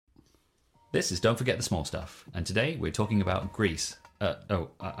This is Don't Forget the Small Stuff, and today we're talking about Grease.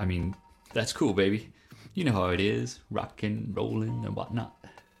 I mean, that's cool, baby. You know how it is, rockin', rollin', and whatnot.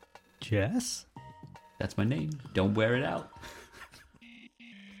 Jess? That's my name. Don't wear it out.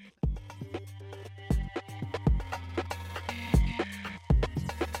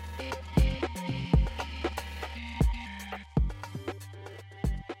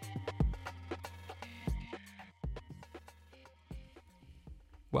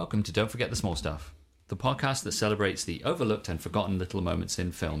 Welcome to Don't Forget the Small Stuff, the podcast that celebrates the overlooked and forgotten little moments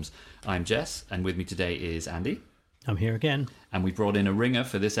in films. I'm Jess, and with me today is Andy. I'm here again. And we brought in a ringer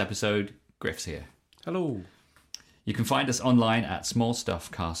for this episode. Griff's here. Hello. You can find us online at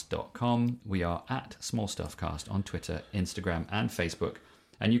smallstuffcast.com. We are at smallstuffcast on Twitter, Instagram, and Facebook.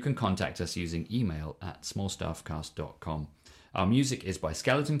 And you can contact us using email at smallstuffcast.com. Our music is by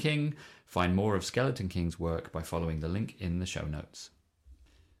Skeleton King. Find more of Skeleton King's work by following the link in the show notes.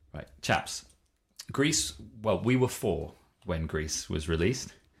 Right, chaps. Grease, well, we were 4 when Grease was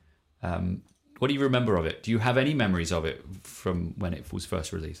released. What do you remember of it? Do you have any memories of it from when it was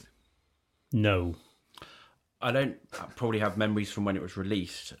first released? No. I don't probably have memories from when it was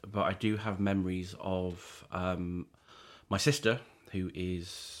released, but I do have memories of my sister, who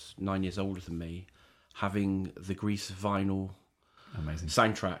is 9 years older than me, having the Grease vinyl Amazing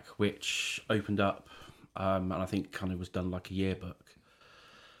soundtrack, which opened up and I think kind of was done like a yearbook.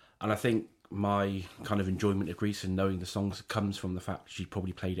 And I think my kind of enjoyment of Grease and knowing the songs comes from the fact she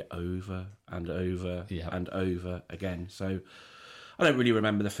probably played it over and over and over again. So I don't really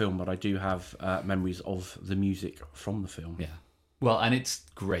remember the film, but I do have memories of the music from the film. Yeah. Well, and it's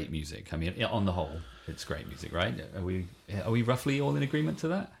great music. I mean, on the whole, it's great music, right? Are we roughly all in agreement to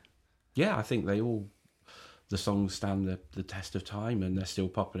that? Yeah, I think the songs stand the test of time, and they're still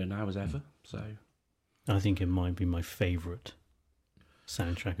popular now as ever. So I think it might be my favourite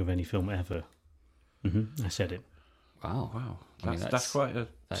soundtrack of any film ever. I said it. Wow. That's quite a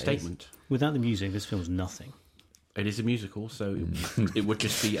statement. Without the music, this film's nothing. It is a musical, so it would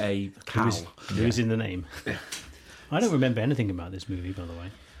just be a cow. It was in the name. I don't remember anything about this movie, by the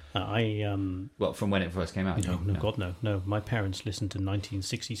way. Well, from when it first came out? No. My parents listened to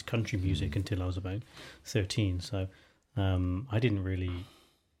 1960s country music until I was about 13, so I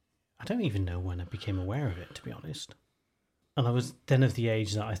don't even know when I became aware of it, to be honest. And I was then of the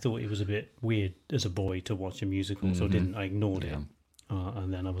age that I thought it was a bit weird as a boy to watch a musical, so I ignored it.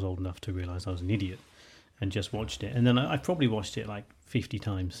 And then I was old enough to realise I was an idiot and just watched it. And then I probably watched it like 50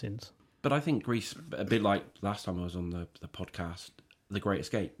 times since. But I think Grease, a bit like last time I was on the podcast, The Great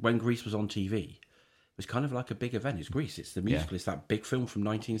Escape, when Grease was on TV, it was kind of like a big event. It's Grease, it's the musical, it's that big film from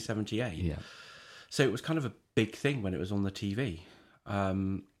 1978. Yeah. So it was kind of a big thing when it was on the TV.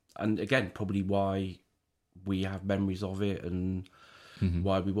 And again, probably why we have memories of it and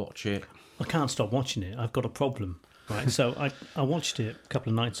why we watch it. I can't stop watching it. I've got a problem, right? So I watched it a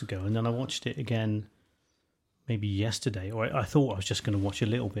couple of nights ago, and then I watched it again maybe yesterday, or I thought I was just going to watch a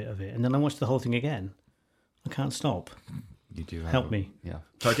little bit of it, and then I watched the whole thing again. I can't stop. You do help me. Yeah.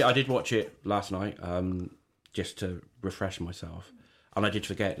 So I did watch it last night just to refresh myself, and I did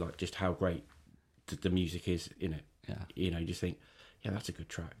forget like just how great the music is in it. Yeah. You know, you just think, yeah, that's a good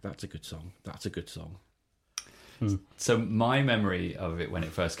track. That's a good song. That's a good song. So my memory of it when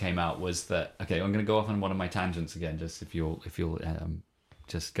it first came out was that, okay, I'm going to go off on one of my tangents again, just if you'll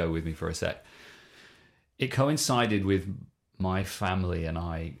just go with me for a sec. It coincided with my family and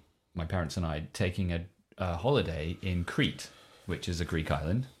my parents and I, taking a holiday in Crete, which is a Greek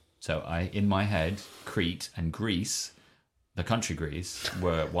island. So in my head, Crete and Greece, the country Greece,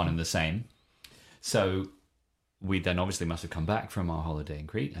 were one and the same. So we then obviously must have come back from our holiday in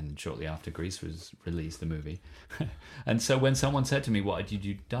Crete, and shortly after Grease was released, the movie. And so when someone said to me, what had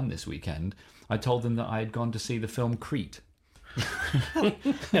you done this weekend? I told them that I had gone to see the film Crete.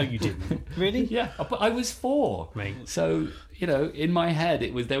 No, you didn't. Really? Yeah, but I was 4. Mate. So, in my head,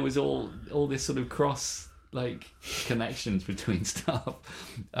 there was all this sort of cross, connections between stuff.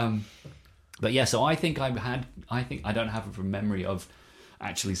 But yeah, so I think I don't have a memory of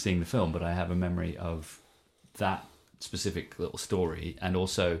actually seeing the film, but I have a memory of that specific little story. And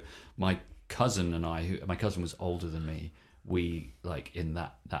also my cousin and I, my cousin was older than me, we in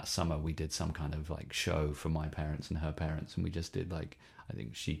that summer we did some kind of show for my parents and her parents, and we just did I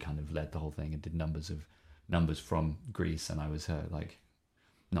think she kind of led the whole thing and did numbers from Greece, and I was her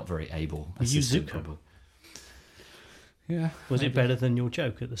not very able assistant. Zuko? Yeah. Was it better than your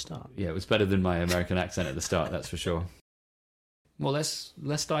joke at the start? Yeah, it was better than my American accent at the start, that's for sure. Well,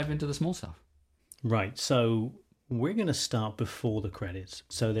 let's dive into the small stuff. Right, so we're going to start before the credits.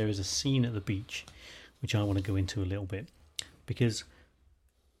 So there is a scene at the beach, which I want to go into a little bit, because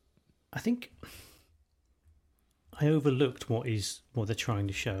I think I overlooked what they're trying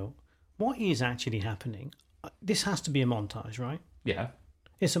to show. What is actually happening? This has to be a montage, right? Yeah.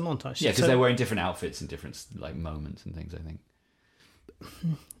 It's a montage. Yeah, because they're wearing different outfits in different like moments and things, I think.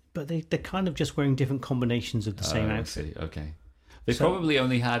 But they're kind of just wearing different combinations of the same outfit. Okay. They probably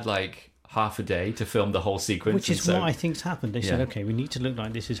only had like half a day to film the whole sequence. Which is what I think's happened. They said, Yeah. okay, we need to look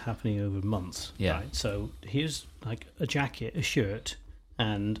like this is happening over months. Yeah. Right? So here's like a jacket, a shirt,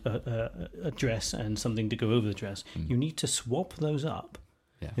 and a dress and something to go over the dress. You need to swap those up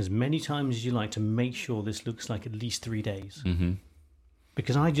as many times as you like to make sure this looks like at least 3 days. Mm-hmm.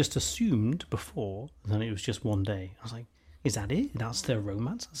 Because I just assumed before that it was just 1 day. I was like, is that it? That's their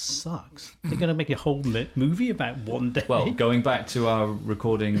romance? That sucks. They're going to make a whole movie about 1 day? Well, going back to our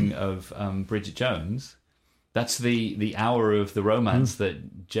recording of Bridget Jones, that's the hour of the romance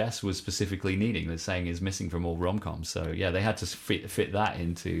that Jess was specifically needing, that's saying is missing from all rom-coms. So, yeah, they had to fit that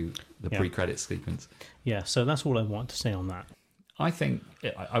into the pre-credits sequence. Yeah, so that's all I want to say on that. I think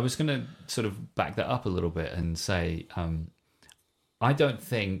I was going to sort of back that up a little bit and say I don't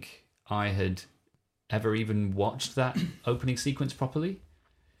think I had ever even watched that opening sequence properly,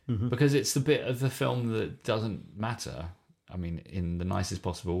 because it's the bit of the film that doesn't matter. I mean, in the nicest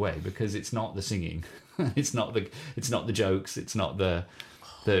possible way, because it's not the singing, it's not the jokes, it's not the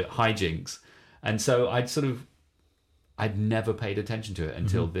hijinks, and so I'd never paid attention to it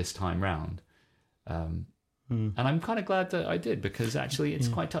until this time round. And I'm kind of glad that I did, because actually it's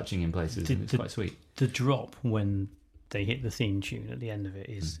quite touching in places and it's quite sweet. The drop when they hit the theme tune at the end of it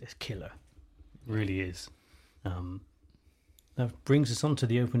is killer. It really is. That brings us on to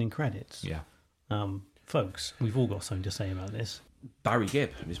the opening credits. Yeah. Folks, we've all got something to say about this. Barry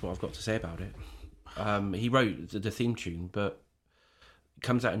Gibb is what I've got to say about it. He wrote the theme tune, but it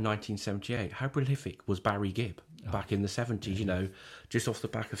comes out in 1978. How prolific was Barry Gibb back in the 70s? You know, just off the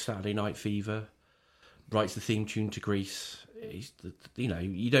back of Saturday Night Fever, writes the theme tune to Grease. He's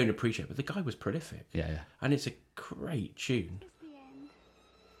you don't appreciate it, but the guy was prolific. Yeah. And it's a great tune.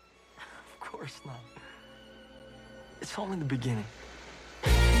 Of course not. It's only the beginning.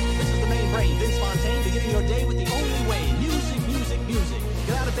 This is the main brain, Vince Fontaine, beginning your day with the only way. Music, music, music.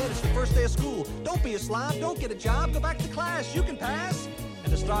 Get out of bed, it's the first day of school. Don't be a slob, don't get a job, go back to class, you can pass.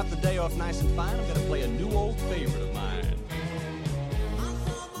 And to start the day off nice and fine, I'm gonna play a new old favorite of mine.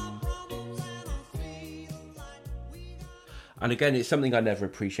 And again, it's something I never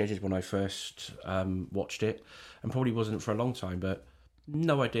appreciated when I first watched it, and probably wasn't for a long time, but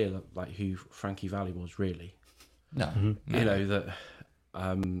no idea like who Frankie Valli was really. No. You know, that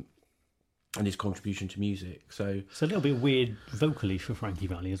and his contribution to music. So it's a little bit weird vocally for Frankie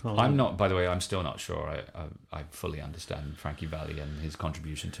Valli as well. I'm not, by the way, I'm still not sure I fully understand Frankie Valli and his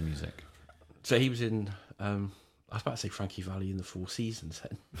contribution to music. So he was in, I was about to say Frankie Valli in the Four Seasons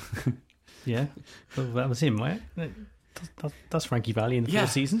then. Yeah, well, that was him, right? That's Frankie Valli in the Four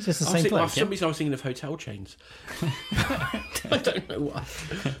Seasons. It's the same For place. some reason I was thinking of hotel chains. I don't know why.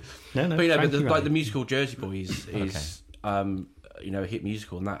 No, but you know, Frankie Valli. like the musical Jersey Boys is a hit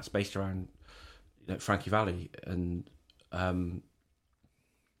musical, and that's based around Frankie Valli and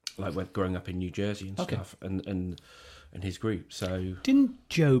like growing up in New Jersey and stuff, and his group. So didn't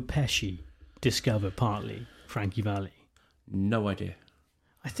Joe Pesci discover partly Frankie Valli? No idea.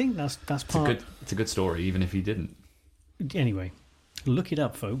 I think that's part. It's a good story, even if he didn't. Anyway, look it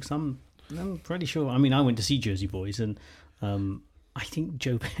up, folks. I'm pretty sure. I mean, I went to see Jersey Boys, and I think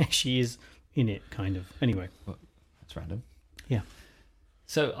Joe Pesci is in it, kind of. Anyway, well, that's random. Yeah.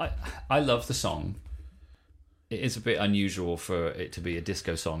 So I love the song. It is a bit unusual for it to be a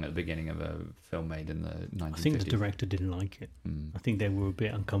disco song at the beginning of a film made in the 1950s. I think the director didn't like it. I think they were a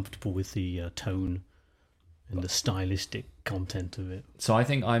bit uncomfortable with the tone and the stylistic content of it. So I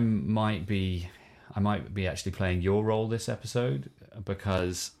think I might be actually playing your role this episode,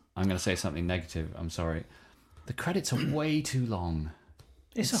 because I'm going to say something negative. I'm sorry. The credits are way too long.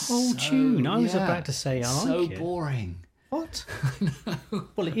 It's a whole tune. I was about to say I like it. So boring. What?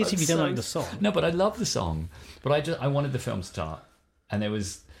 Well, it is if you don't like the song. No, but I love the song. But I wanted the film to start, and there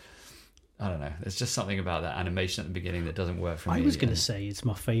was, I don't know. There's just something about that animation at the beginning that doesn't work for me. I was going to say it's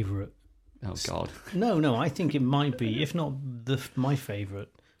my favourite. Oh God. No. I think it might be, if not my favourite,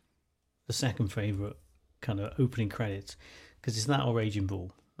 the second favourite kind of opening credits, because it's that or Raging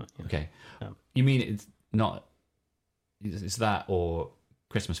Bull. Okay. You mean it's not? It's that or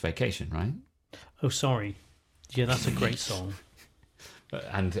Christmas Vacation, right? Oh, sorry. Yeah, that's a great song.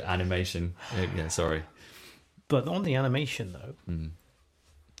 And animation. Yeah, sorry. But on the animation, though,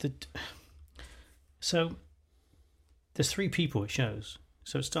 so there's three people it shows.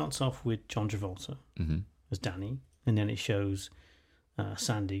 So it starts off with John Travolta as Danny, and then it shows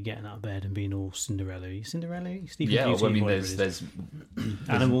Sandy getting out of bed and being all Cinderella-y. Sleeping Yeah, Beauty, well, I mean, whatever it there's is.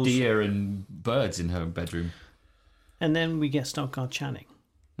 animals, deer and birds in her bedroom. And then we get Stockard Channing.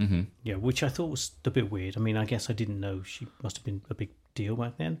 Mm-hmm. Yeah, which I thought was a bit weird. I mean, I guess I didn't know she must have been a big deal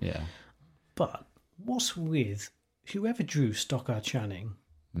back then. Yeah. But what's with whoever drew Stockard Channing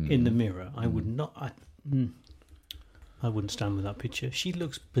in the mirror? I would not. I wouldn't stand with that picture. She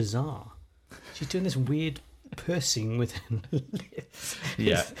looks bizarre. She's doing this weird pursing with her lips.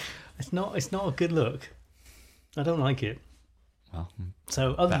 Yeah. It's not a good look. I don't like it. Well,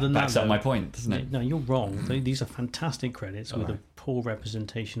 so other than that, backs up my point, doesn't it? No, you're wrong. These are fantastic credits with right. a poor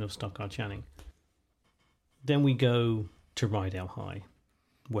representation of Stockard Channing. Then we go to Rydell High,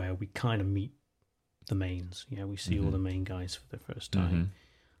 where we kind of meet the mains. Yeah, we see all the main guys for the first time.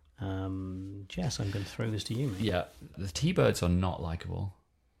 Jess, I'm going to throw this to you, mate. Yeah, the T-Birds are not likable.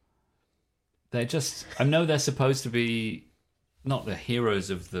 They're just... I know they're supposed to be not the heroes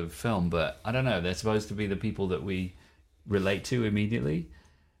of the film, but I don't know. They're supposed to be the people that we relate to immediately.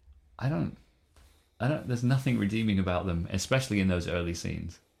 I don't. There's nothing redeeming about them, especially in those early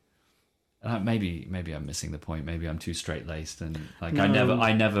scenes. Maybe I'm missing the point. Maybe I'm too straight-laced and like No.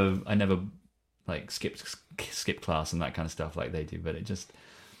 I never like skip class and that kind of stuff like they do. But it just...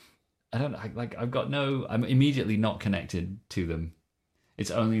 I'm immediately not connected to them. It's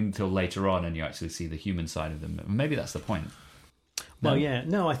only until later on and you actually see the human side of them. Maybe that's the point. Well, yeah.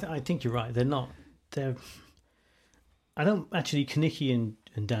 No, I think you're right. They're not... I don't actually... Kaniki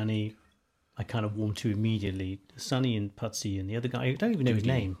and Danny, I kind of warm to immediately. Sonny and Putsy and the other guy, I don't even know his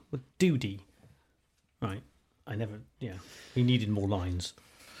name. Doody. Right. I never... Yeah. He needed more lines.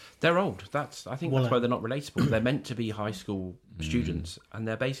 They're old. I think that's why they're not relatable. They're meant to be high school students, and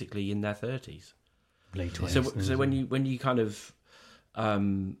they're basically in their 30s. Late 20s. So when you kind of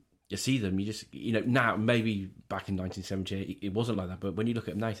you see them, you just now maybe back in 1978 it wasn't like that, but when you look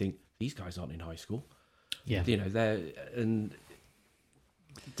at them now, you think these guys aren't in high school. Yeah.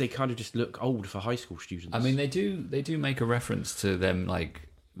 They kind of just look old for high school students. I mean, they do make a reference to them like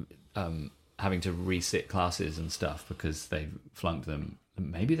having to resit classes and stuff because they've flunked them.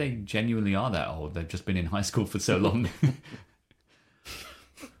 Maybe they genuinely are that old. They've just been in high school for so long.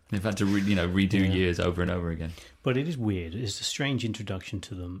 They've had to redo years over and over again. But it is weird. It's a strange introduction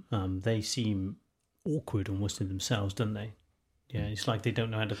to them. They seem awkward almost in themselves, don't they? Yeah, it's like they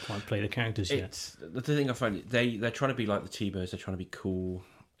don't know how to quite play the characters yet. The thing I find, they're trying to be like the T-Birds. They're trying to be cool,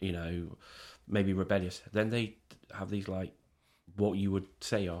 maybe rebellious. Then they have these like what you would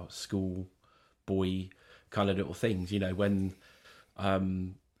say are school boy kind of little things. When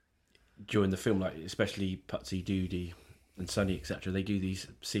during the film, like especially Putsy, Doody, and Sonny, etc., they do these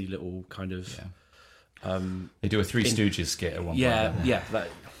silly little kind of. Yeah. They do a Three Stooges skit at one point. Yeah.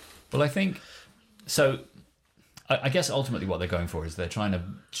 Well, I think so. I guess ultimately what they're going for is they're trying to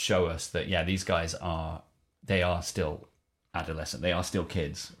show us that these guys are still adolescent. They are still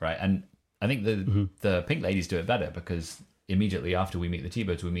kids, right? And I think the Pink Ladies do it better because immediately after we meet the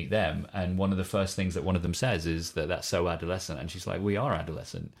T-Birds, we meet them, and one of the first things that one of them says is that that's so adolescent, and she's like, "We are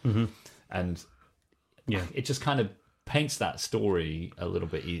adolescent," and it just kind of paints that story a little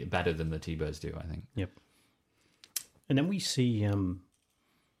bit better than the T-Birds do, I think. Yep. And then we see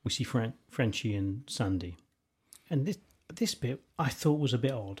Frenchie and Sandy. And this bit I thought was a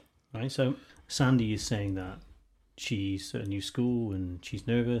bit odd, right? So Sandy is saying that she's at a new school and she's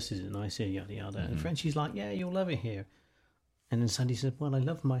nervous. Is it nice here? Yada yada. And Frenchie's like, "Yeah, you'll love it here." And then Sandy says, "Well, I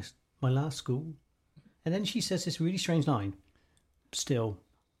love my last school." And then she says this really strange line. "Still,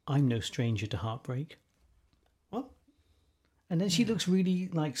 I'm no stranger to heartbreak." What? And then she looks really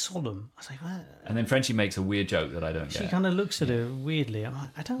like solemn. I was like, ah. And then Frenchie makes a weird joke that I don't get. She kind of looks at her weirdly. I'm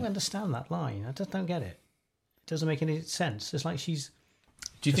like, I don't understand that line. I just don't get it. It doesn't make any sense. It's like she's...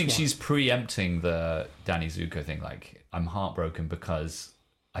 Do you think she's preempting the Danny Zuko thing? Like, I'm heartbroken because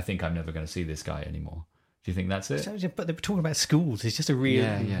I think I'm never going to see this guy anymore. Do you think that's it? But they were talking about schools. It's just a real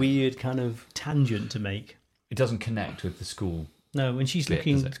weird kind of tangent to make. It doesn't connect with the school. No, and she's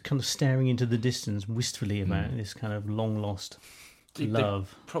looking, kind of staring into the distance wistfully about this kind of long-lost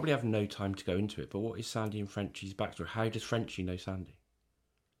love. They probably have no time to go into it, but what is Sandy and Frenchie's backstory? How does Frenchie know Sandy?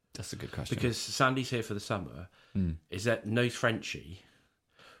 That's a good question. Because Sandy's here for the summer, is that knows Frenchie,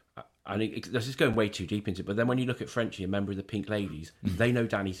 and this is going way too deep into it, but then when you look at Frenchie, a member of the Pink Ladies, they know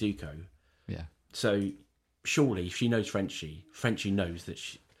Danny Zuko. Yeah. So surely if she knows Frenchie knows that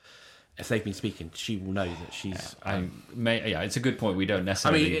if they've been speaking, she will know that she's... it's a good point. We don't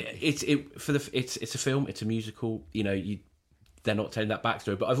necessarily... I mean, it's a film, it's a musical, they're not telling that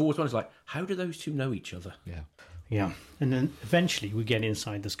backstory, but I've always wondered, like, how do those two know each other? Yeah. Yeah, and then eventually we get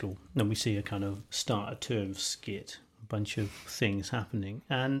inside the school and we see a kind of start a term skit bunch of things happening.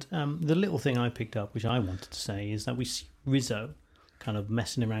 And the little thing I picked up, which I wanted to say, is that we see Rizzo kind of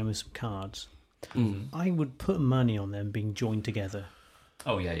messing around with some cards. I would put money on them being joined together.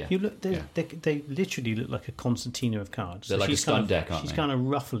 Oh yeah. You look, they literally look like a concertina of cards. They're like a stunt deck, aren't she's they? kind of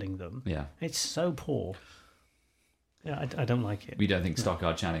ruffling them. Yeah. It's so poor. Yeah, I don't like it. We don't think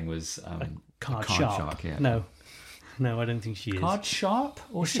Stockard Channing was Card a card sharp. shark. Yeah. No, I don't think she is. Card sharp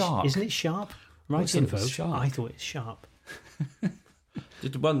or shark? Isn't it sharp? Right, thought it info. was sharp. I thought it's sharp.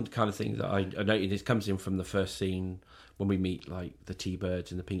 The one kind of thing that I noted, it comes in from the first scene when we meet like the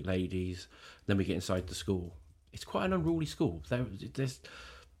T-Birds and the Pink Ladies. Then we get inside the school. It's quite an unruly school. There's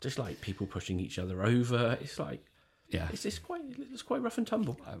just like people pushing each other over. It's like it's quite rough and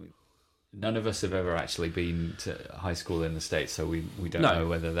tumble. I mean, none of us have ever actually been to high school in the States, so we don't know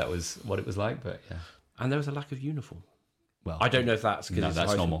whether that was what it was like. But yeah, and there was a lack of uniform. well, I don't know if that's because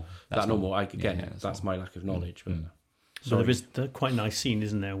that's normal. That's normal. normal. That's that's my lack of knowledge. But So there is a quite nice scene,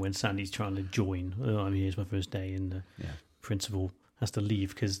 isn't there, when Sandy's trying to join. Oh, I mean, here's my first day, and the principal has to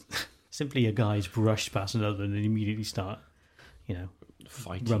leave because simply a guy's brushed past another and then immediately start,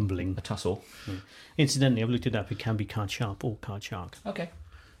 fighting. rumbling. a tussle. Incidentally, I've looked it up. It can be card sharp or card shark. Okay.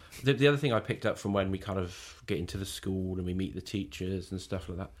 The other thing I picked up from when we kind of get into the school and we meet the teachers and stuff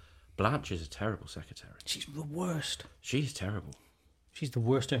like that, Blanche is a terrible secretary. She's the worst. She's terrible. She's the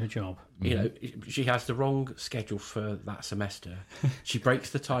worst at her job. You know, she has the wrong schedule for that semester. She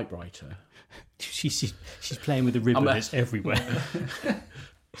breaks the typewriter. She's playing with the ribbon. It's everywhere.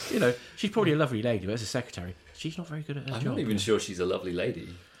 You know, she's probably a lovely lady, but as a secretary, she's not very good at her I'm job. not even sure she's a lovely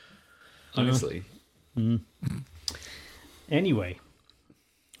lady. Honestly. Anyway,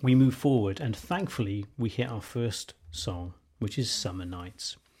 we move forward, and thankfully we hit our first song, which is Summer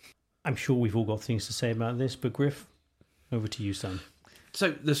Nights. I'm sure we've all got things to say about this, but Griff, over to you, son.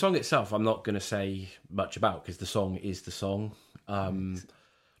 So the song itself, I'm not going to say much about because the song is the song.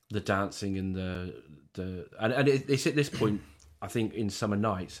 The dancing and it's at this point, I think, in Summer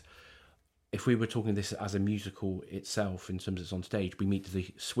Nights, if we were talking this as a musical itself in terms of it's on stage, we meet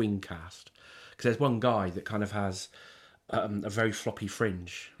the swing cast because there's one guy that kind of has a very floppy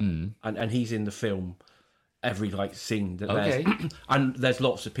fringe, and he's in the film every scene that there's, and there's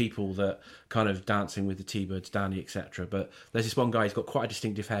lots of people that kind of dancing with the T-Birds, Danny, etc. But there's this one guy who's got quite a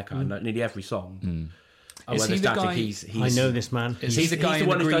distinctive haircut, and nearly every song. Is he the guy? He's, I know this man. Is he the guy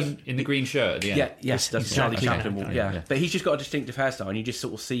in the green shirt at the end? Yes, that's Charlie Chaplin. Okay. Yeah, but he's just got a distinctive hairstyle, and you just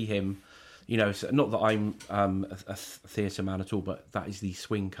sort of see him. You know, so not that I'm a theatre man at all, but that is the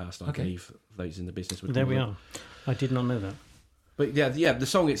swing cast, I believe, those in the business would. There we are. I did not know that. But yeah, the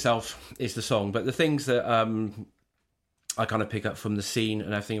song itself is the song. But the things that I kind of pick up from the scene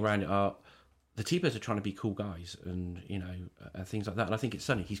and everything around it are the T-Birds are trying to be cool guys, and things like that. And I think it's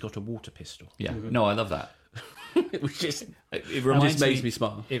funny. He's got a water pistol. Yeah, no, I love that. Which just It reminds makes me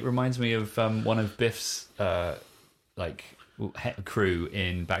smile. It reminds me of one of Biff's crew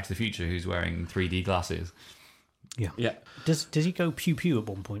in Back to the Future who's wearing 3D glasses. Yeah. Does he go pew pew at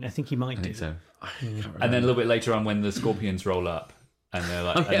one point? I think he might I do. think so. And then a little bit later on, when the Scorpions roll up, and they're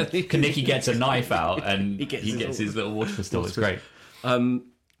like, Nicky gets a knife out, and he gets his little water pistol. It's great. And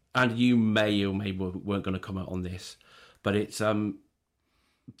you may or may weren't going to comment on this, but it's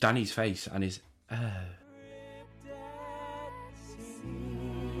Danny's face and his.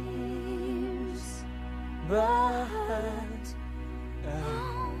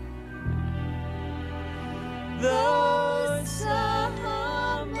 The summer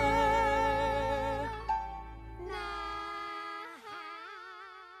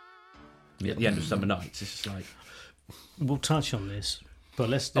At the end of Summer Nights, it's just like. We'll touch on this, but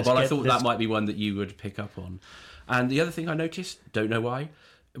let's I thought that might be one that you would pick up on. And the other thing I noticed, don't know why,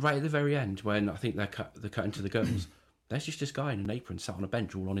 right at the very end when I think they're cutting to the girls, there's just this guy in an apron sat on a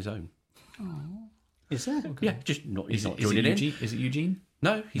bench all on his own. Is that? Yeah, just not. He's not Is it joining in. Eugene? Is it Eugene?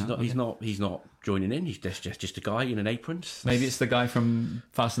 No, he's not. He's not. He's not joining in. He's just a guy in an apron. Maybe it's the guy from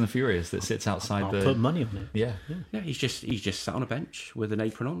Fast and the Furious that sits outside I'll the. put money on it. Yeah. Yeah, he's just sat on a bench with an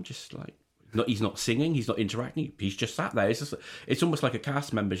apron on, just like. He's not singing. He's not interacting. He's just sat there. It's almost like a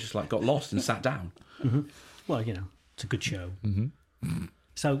cast member just got lost and sat down. Mm-hmm. Well, it's a good show. Mm-hmm.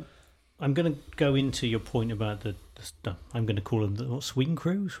 So, I'm going to go into your point about the I'm going to call them the swing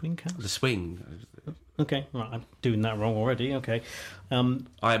crew, swing cast. The swing. Okay, right. I'm doing that wrong already. Okay.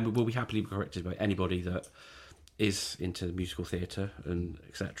 I will be happily corrected by anybody that is into musical theatre and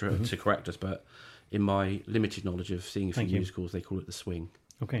etc. to correct us. But in my limited knowledge of seeing a few musicals, they call it the swing.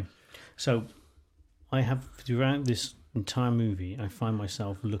 Okay. So, I have, throughout this entire movie, I find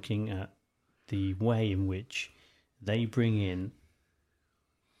myself looking at the way in which they bring in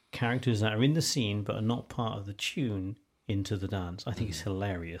characters that are in the scene but are not part of the tune into the dance. I think it's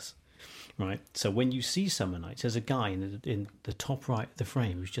hilarious, right? So when you see Summer Nights, there's a guy in the top right of the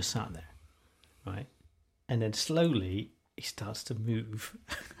frame who's just sat there, right? And then slowly he starts to move.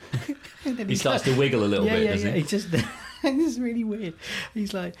 And then He starts to wiggle a little bit, doesn't he? He just it's really weird.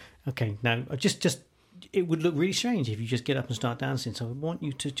 He's like, okay, now just it would look really strange if you just get up and start dancing. So I want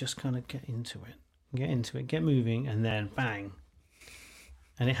you to just kind of get into it, get moving, and then bang.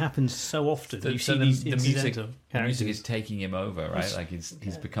 And it happens so often. You see these the music characters. is taking him over, right? Like he's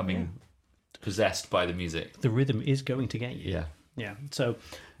becoming possessed by the music. The rhythm is going to get you. Yeah. Yeah, so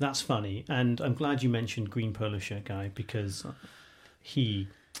that's funny. And I'm glad you mentioned Green Polo Shirt Guy, because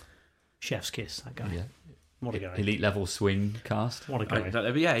chef's kiss, that guy. Yeah. What a guy. Elite level swing cast. What a guy.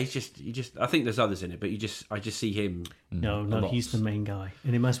 But yeah, he just. I think there's others in it, but I just see him. No, lots. he's the main guy,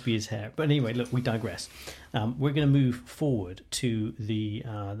 and it must be his hair. But anyway, look, we digress. We're going to move forward to the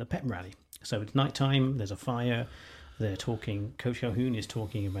pep rally. So it's nighttime. There's a fire. They're talking. Coach Calhoun is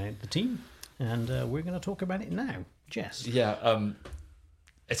talking about the team, and we're going to talk about it now. Jess. Yeah,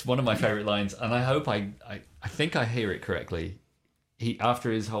 it's one of my favourite lines, and I hope I think I hear it correctly. He,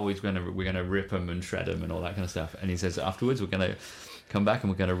 after his whole, we're gonna rip him and shred him and all that kind of stuff, and he says afterwards we're gonna come back and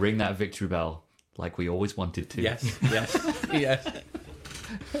we're gonna ring that victory bell like we always wanted to. Yes.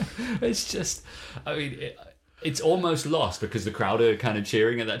 It's just, I mean, it's almost lost because the crowd are kind of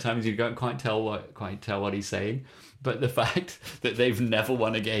cheering at that time, and you don't quite tell what he's saying. But the fact that they've never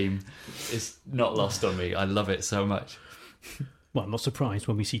won a game is not lost on me. I love it so much. Well, I'm not surprised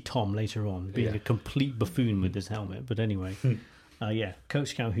when we see Tom later on being a complete buffoon with his helmet. But anyway,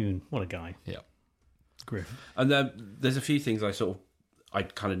 Coach Calhoun, what a guy. Yeah. Griff. And there's a few things I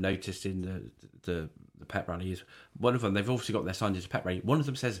kind of noticed in the pep rally. Is one of them, they've obviously got their signs as a pep rally. One of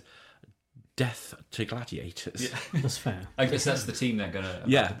them says "Death to Gladiators." Yeah. That's fair. I guess that's the team they're going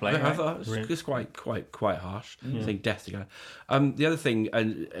to play. I Right? thought it's quite harsh. Saying "death to Gladiators." The other thing,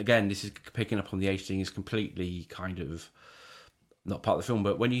 and again, this is picking up on the age thing, is completely kind of not part of the film.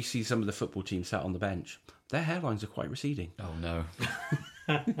 But when you see some of the football teams sat on the bench, their hairlines are quite receding. Oh no!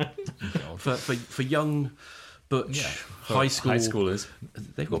 for young butch high schoolers,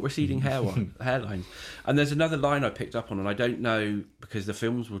 they've got receding hairlines. And there's another line I picked up on, and I don't know because the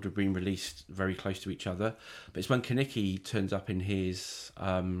films would have been released very close to each other, but it's when Kaneki turns up in his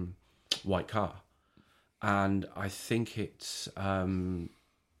white car, and I think it's Putsy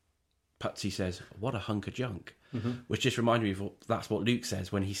says, "What a hunk of junk." Mm-hmm. Which just reminded me of that's what Luke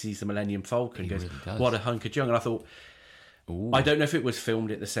says when he sees the Millennium Falcon. He goes, really, "What a hunk of junk." And I thought, ooh. I don't know if it was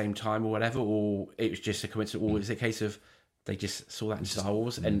filmed at the same time or whatever, or it was just a coincidence, or it's a case of they just saw that in Star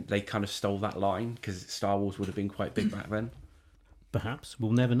Wars and they kind of stole that line because Star Wars would have been quite big back then. Perhaps.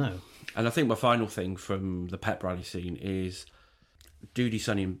 We'll never know. And I think my final thing from the pep rally scene is Doody,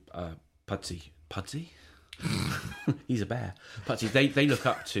 Sonny and Pudsey. Pudsey? He's a bear. Pudsey. They look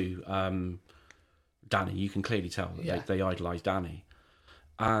up to Danny. You can clearly tell that they idolise Danny.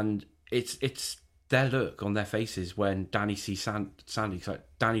 And it's their look on their faces when Danny sees Sandy. It's like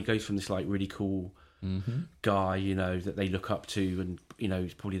Danny goes from this like really cool guy, you know, that they look up to, and you know,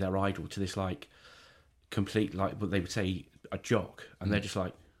 he's probably their idol, to this like complete, like what they would say, a jock, and they're just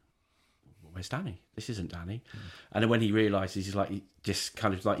like, "Where's Danny? This isn't Danny." And then when he realises, he's like, he just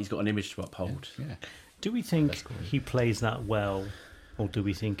kind of like he's got an image to uphold. Yeah. Do we think he plays that well, or do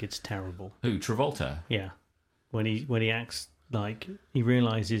we think it's terrible? Who, Travolta? Yeah, when he acts like he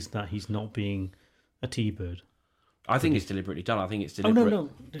realises that he's not being a T-bird. I think it's deliberately done. I think it's deliberate. Oh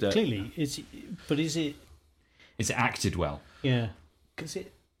no, clearly it's. But is it? It's acted well. Yeah, because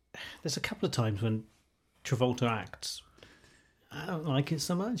there's a couple of times when Travolta acts, I don't like it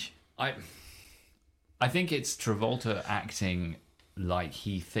so much. I think it's Travolta acting like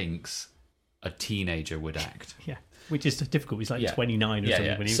he thinks a teenager would act. Yeah, which is difficult. He's like 29 or something.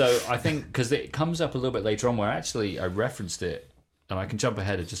 Yeah. When he... So I think, because it comes up a little bit later on, where actually I referenced it, and I can jump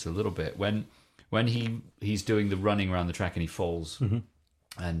ahead of just a little bit, when he's doing the running around the track and he falls,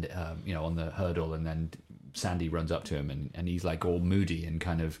 and on the hurdle, and then Sandy runs up to him and he's like all moody and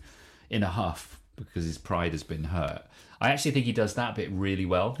kind of in a huff because his pride has been hurt. I actually think he does that bit really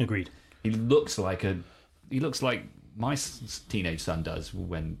well. Agreed. He looks like my teenage son does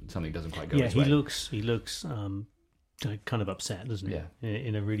when something doesn't quite go his way. He looks kind of upset, doesn't he? Yeah.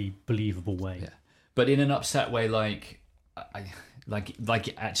 In a really believable way. Yeah, but in an upset way, like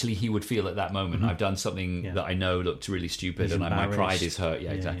actually he would feel at that moment. I've done something that I know looked really stupid, He's and my pride is hurt.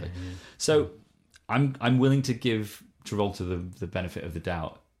 Yeah, exactly. Yeah. So I'm willing to give Travolta the benefit of the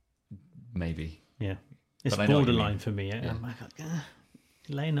doubt, maybe. Yeah, it's But I know what you borderline mean. for me. I'm like,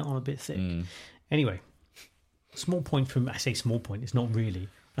 laying it on a bit thick. Anyway, small point from, I say small point, it's not really.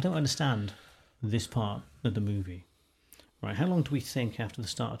 I don't understand this part of the movie Right, how long do we think after the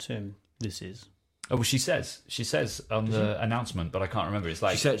start of term this is? Oh, well, she says on the announcement, but I can't remember. It's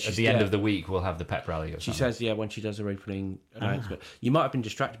like She said- at she's- the end yeah. of the week we'll have the pep rally or She something. says, when she does her opening announcement. You might have been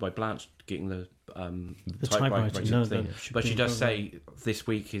distracted by Blanche getting the typewriter. No, thing. that should But be she does probably- say this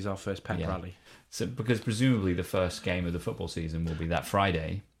week is our first pep Yeah. rally. So because presumably the first game of the football season will be that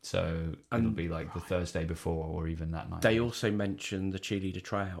Friday, so it'll be like the Thursday before or even that night. They also mentioned the cheerleader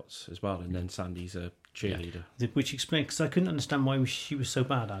tryouts as well, and then Sandy's a cheerleader. Which explains, because I couldn't understand why she was so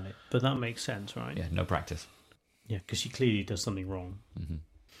bad at it, but that makes sense, right? Yeah, no practice. Yeah, because she clearly does something wrong. Mm-hmm.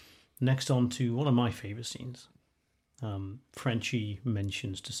 Next on to one of my favourite scenes. Frenchie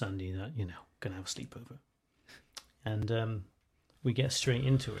mentions to Sandy that, going to have a sleepover. And we get straight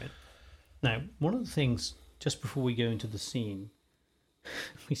into it. Now, one of the things, just before we go into the scene,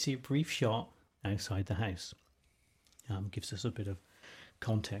 we see a brief shot outside the house. Gives us a bit of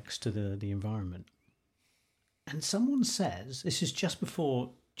context to the environment. And someone says, this is just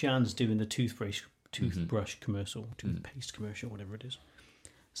before Jan's doing the toothbrush commercial, toothpaste commercial, whatever it is.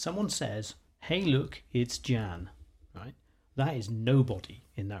 Someone says, "Hey, look, it's Jan," right? That is nobody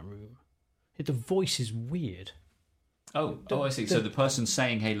in that room. The voice is weird. Oh, I see. So the person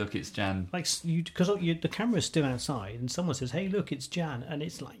saying, "Hey, look, it's Jan." Like, because the camera's still outside, and someone says, "Hey, look, it's Jan," and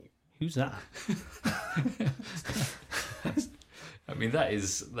it's like, who's that? I mean, that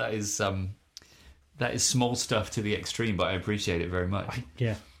is small stuff to the extreme, but I appreciate it very much.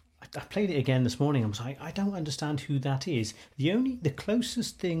 I played it again this morning. I was like, I don't understand who that is. The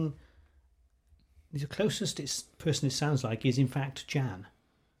closest person it sounds like is in fact Jan,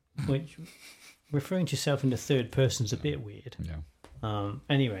 which referring to yourself in the third person is a bit weird. Yeah.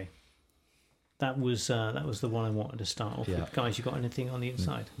 Anyway, that was the one I wanted to start off Yeah. with. Guys, you got anything on the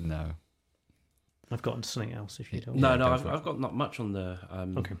inside? No. I've gotten something else if you don't. No, go I've for it. got not much on the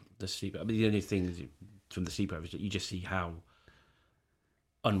Okay. the sleep. I mean, the only thing from the sleepover is that you just see how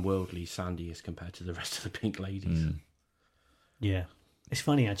unworldly Sandy is compared to the rest of the Pink Ladies. Yeah, it's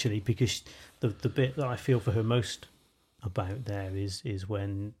funny actually, because the bit that I feel for her most about there is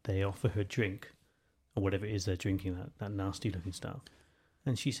when they offer her drink or whatever it is they're drinking, that nasty looking stuff,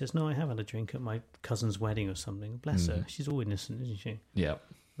 and she says, "No, I have had a drink at my cousin's wedding or something." Bless her, she's all innocent, isn't she? Yeah.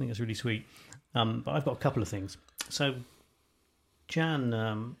 I think that's really sweet. But I've got a couple of things. So Jan's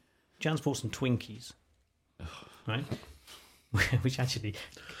bought some Twinkies, right? Which actually,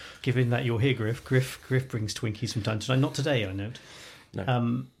 given that you're here, Griff brings Twinkies from time to time. Not today, I note.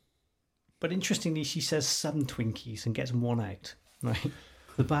 No. But interestingly, she says 7 Twinkies and gets one out. Right,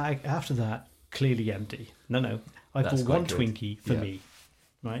 the bag after that clearly empty. No, I That's bought one quite good. Twinkie for Yeah. me.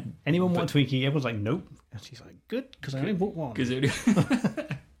 Right, anyone want a Twinkie? Everyone's like, nope. And she's like, good, because I only bought one.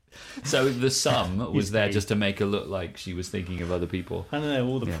 So the sum was It's there me. just to make her look like she was thinking of other people. I don't know,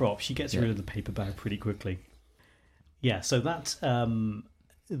 all the Yeah. props. She gets rid of the paper bag pretty quickly. Yeah, so that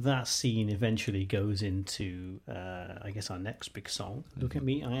scene eventually goes into, I guess, our next big song. Look at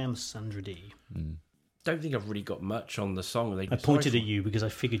me, I am Sandra Dee. Don't think I've really got much on the song. I pointed at you because I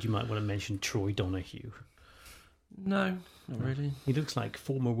figured you might want to mention Troy Donahue. No, not really. He looks like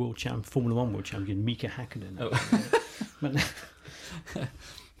former Formula One world champion Mika Hakkinen. But-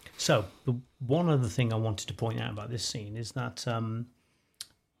 so, the one other thing I wanted to point out about this scene is that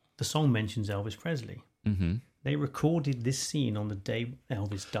the song mentions Elvis Presley. Mm-hmm. They recorded this scene on the day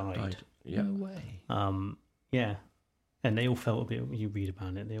Elvis died. Yeah. No way. Yeah, and they all felt a bit. You read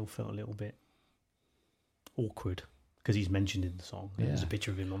about it, they all felt a little bit awkward because he's mentioned in the song. Yeah. There's a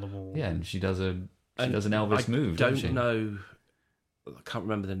picture of him on the wall. Yeah, and she does an Elvis I move, doesn't she? don't know. I can't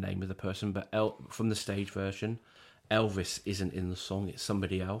remember the name of the person, but from the stage version, Elvis isn't in the song. It's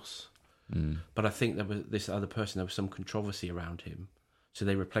somebody else. But I think there was this other person. There was some controversy around him, so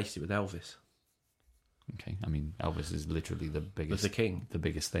they replaced it with Elvis. Okay, I mean Elvis is literally the biggest, The king. the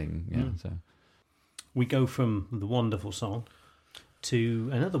biggest thing. Yeah. So We go from the wonderful song to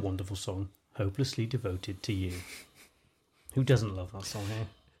another wonderful song, "Hopelessly Devoted to You." Who doesn't love that song here?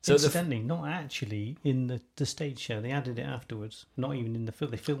 So Incidentally, not actually in the stage show. They added it afterwards. Not even in the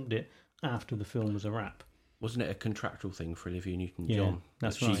film. They filmed it after the film was a wrap. Wasn't it a contractual thing for Olivia Newton-John? Yeah,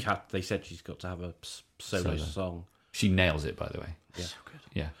 that's She right. They said she's got to have a solo song. she nails it, by the way. Yeah. So good.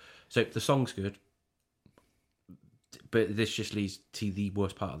 Yeah. So the song's good, but this just leads to the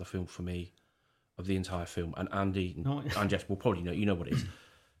worst part of the film for me, of the entire film. And Andy No. and Jeff will probably know. You know what it is.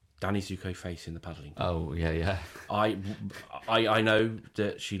 Danny Zuko face in the paddling. Oh yeah, yeah. I know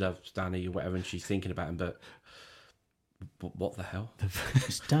that she loves Danny or whatever, and she's thinking about him, but what the hell?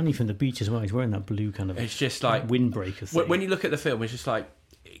 It's Danny from the beach as well. He's wearing that blue kind of It's just like windbreaker thing. when you look at the film, it's just like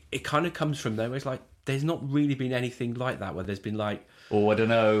it kind of comes from there. It's like there's not really been anything like that where there's been like Or I don't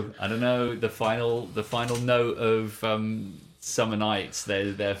know. The final note of Summer Nights.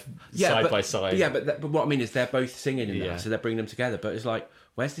 They're side by side. Yeah, but what I mean is they're both singing in Yeah. that, so they're bringing them together. But it's like,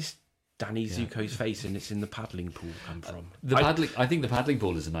 where's this Danny Zuko's face and it's in the paddling pool come from? I think the paddling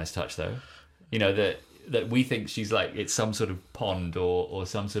pool is a nice touch, though. You know that we think she's like it's some sort of pond or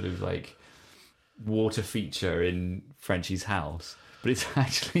some sort of like water feature in Frenchie's house, but it's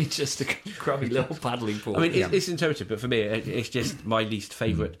actually just a crummy little paddling pool. I mean, it's interpreted, but for me, it's just my least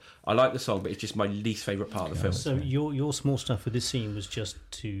favourite. I like the song, but it's just my least favourite part of the film. So your small stuff for this scene was just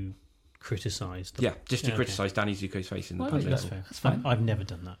to criticise. Just to criticise Danny Zuko's face in the Well, paddling That's pool. fair. That's fine. I've never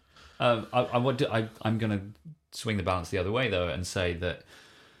done that. I'm going to swing the balance the other way though, and say that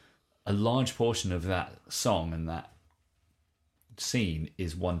a large portion of that song and that scene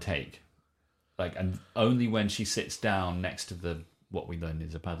is one take. Like, and only when she sits down next to what we learn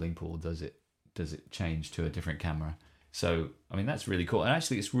is a paddling pool does it change to a different camera. So I mean that's really cool, and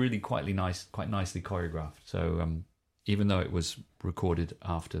actually it's really quite nicely choreographed. So even though it was recorded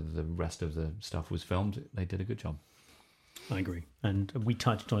after the rest of the stuff was filmed, they did a good job. I agree. And we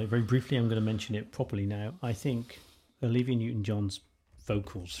touched on it very briefly. I'm going to mention it properly now. I think Olivia Newton-John's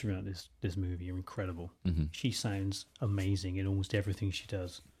vocals throughout this movie are incredible. Mm-hmm. She sounds amazing in almost everything she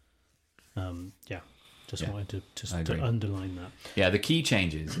does. Wanted to underline that. Yeah, the key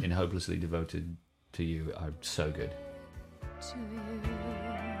changes in Hopelessly Devoted to You are so good. To you.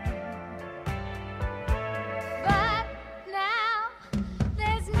 But now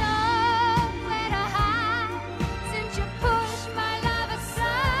there's nowhere to hide since you pushed my love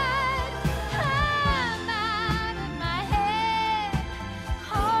aside. I'm out of my head,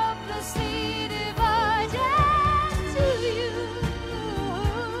 hopelessly devoted to you.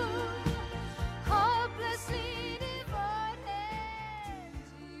 Hopelessly devoted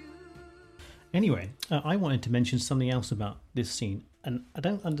to you. Anyway, I wanted to mention something else about this scene, and I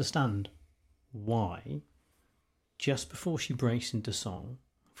don't understand why just before she breaks into song,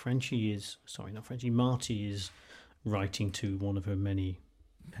 Marty is writing to one of her many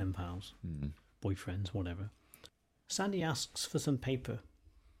pen pals, boyfriends, whatever. Sandy asks for some paper.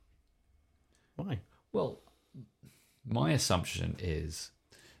 Why? Well, my assumption is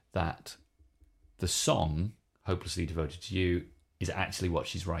that the song Hopelessly Devoted to You is actually what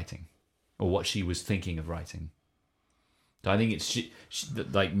she's writing, or what she was thinking of writing. I think it's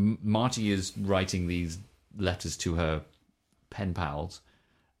like Marty is writing these letters to her pen pals,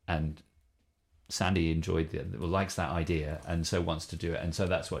 and Sandy likes that idea, and so wants to do it, and so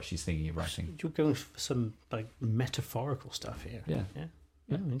that's what she's thinking of writing. You're going for some like metaphorical stuff here. Yeah.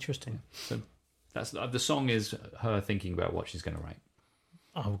 Oh, interesting. So that's the song is her thinking about what she's going to write.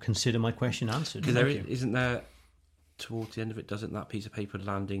 I will consider my question answered. Because Thank you. isn't there, towards the end of it, doesn't that piece of paper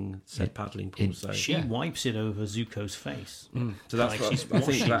landing said paddling pool? So She wipes it over Zuko's face. so that's like what she's I think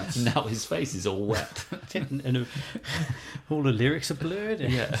washing. that's Now his face is all wet. and all the lyrics are blurred.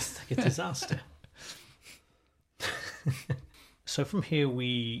 Yeah. It's like a disaster. So from here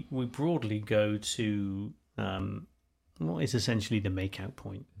we broadly go to what is essentially the make-out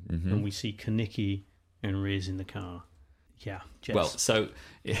point, and we see Kaniki and Riz in the car. Yeah, Jess. Well, so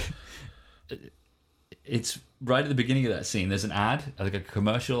it's right at the beginning of that scene. There's an ad, like a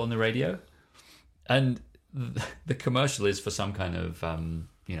commercial on the radio, and the commercial is for some kind of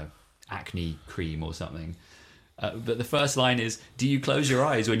acne cream or something. But the first line is, "Do you close your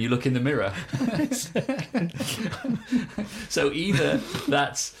eyes when you look in the mirror?" So either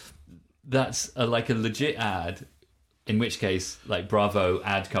that's like a legit ad, in which case, like, bravo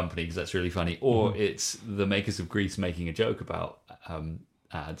ad company, because that's really funny, or it's the makers of Grease making a joke about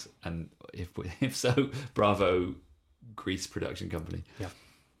ads, and if so, bravo Grease production company. Yeah.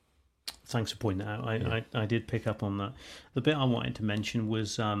 Thanks for pointing that out. I did pick up on that. The bit I wanted to mention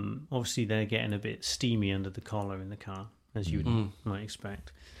was obviously they're getting a bit steamy under the collar in the car, as you might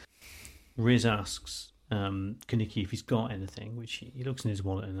expect. Riz asks Kaniki if he's got anything, which he looks in his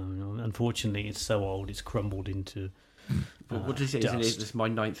wallet, and unfortunately it's so old it's crumbled into what did he say? dust. This is my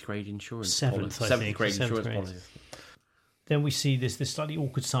 9th grade insurance Seventh, policy. I think. Grade Seventh insurance grade. policy. Then we see this slightly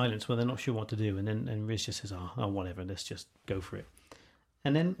awkward silence where they're not sure what to do, and then Riz just says, oh, whatever, let's just go for it.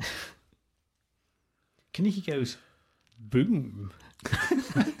 And then Kaniki goes, boom.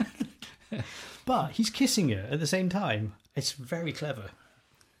 But he's kissing her at the same time. It's very clever.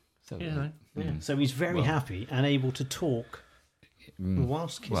 So, Yeah. So he's very happy and able to talk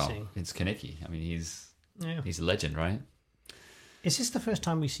whilst well, kissing. it's Kaneki. I mean, he's Yeah. a legend, right? Is this the first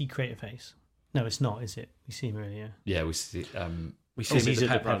time we see Creative Face? No, it's not, is it? We see him earlier. Yeah, we see. We see him he's at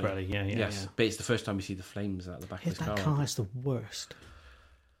the at pep the rally. Yeah, Yes, but it's the first time we see the flames out the back His of his that car. car is the worst.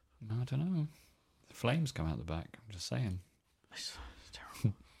 I don't know. The flames come out the back. I'm just saying. It's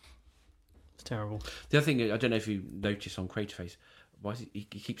It's terrible. The other thing, I don't know if you notice on Craterface, why is he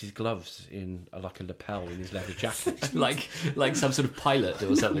keeps his gloves in like a lapel in his leather jacket. like some sort of pilot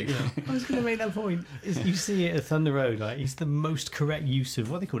or something. I was going to make that point. You see it at Thunder Road, like it's the most correct use of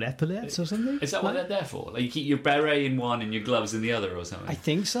what they call epaulets or something. Is that what they're there for? Like you keep your beret in one and your gloves in the other or something? I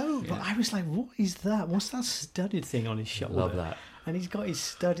think so, but I was like, what is that? What's that studded thing on his shoulder? Love that. And he's got his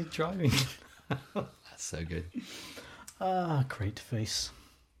studded driving. That's so good. Great face.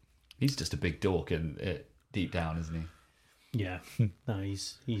 He's just a big dork and deep down, isn't he? Yeah. No,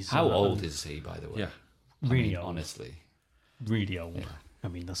 he's How old is he, by the way? Yeah. Really old. Honestly. Really old. I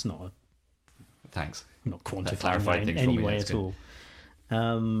mean, that's not Thanks. not quantifying That clarified in things for any me, way that's at all.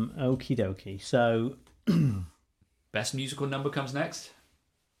 Okie dokie. So, Best musical number comes next?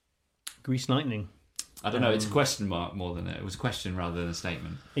 Grease Lightning. I don't know. It's a question mark more than it was a question rather than a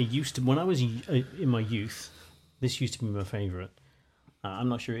statement. It used to, when I was in my youth, this used to be my favourite. I'm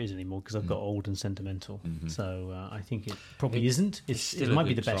not sure it is anymore because I've got old and sentimental. So I think it probably isn't. It still a might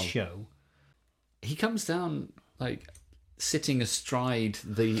be good the best song. show. He comes down like sitting astride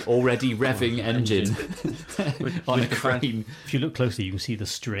the already revving engine on a crane. If you look closely, you can see the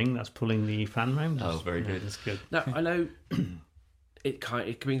string that's pulling the fan round. Oh, very good. That's good. Now I know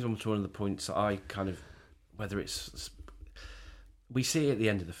it brings on to one of the points that I kind of, whether it's, we see it at the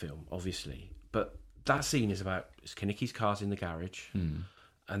end of the film, obviously, but that scene is about Kenicki's car's in the garage,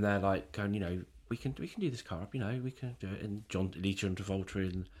 and they're like going, we can do this car up, we can do it. And John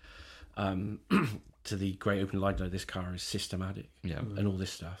Travolta and to the great opening line, this car is systematic, and all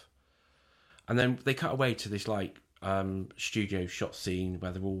this stuff. And then they cut away to this like studio shot scene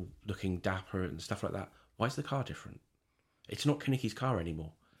where they're all looking dapper and stuff like that. Why is the car different? It's not Kenicki's car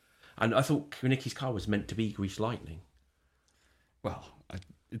anymore. And I thought Kenicki's car was meant to be Grease Lightning. Well,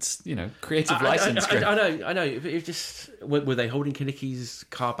 it's creative license. I know. It just were they holding Kenicki's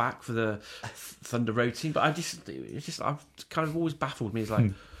car back for the Thunder Road scene? But I've kind of always baffled me. It's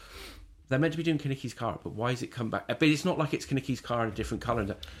like they're meant to be doing Kenicki's car, but why has it come back? But it's not like it's Kenicki's car in a different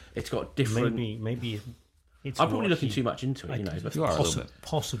colour. It's got different. Maybe it's. I'm probably what looking he- too much into it, But You are a little bit.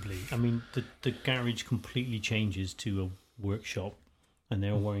 Possibly. I mean, the garage completely changes to a workshop, and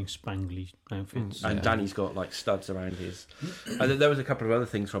they're all wearing spangly outfits. and Danny's got like studs around his. And there was a couple of other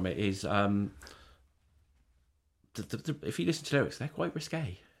things from it. Is if you listen to lyrics, they're quite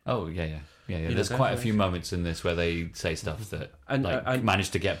risque. Oh yeah. know, There's quite a definitely. few moments in this where they say stuff that And-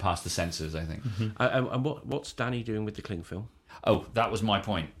 manage to get past the censors. I think. And what's Danny doing with the Kling film? Oh, that was my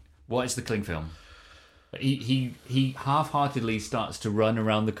point. What is the Kling film? He half-heartedly starts to run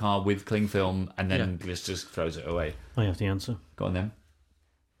around the car with cling film and then just throws it away. I have the answer. Go on then.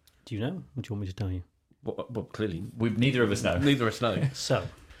 Do you know? Or do you want me to tell you? Well, clearly, Neither of us know. neither of us know.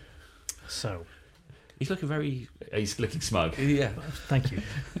 So, He's looking very. He's looking smug. Yeah. thank you.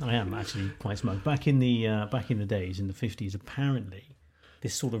 I am actually quite smug. Back in the days, in the 50s, apparently,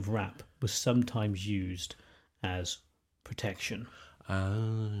 this sort of rap was sometimes used as protection.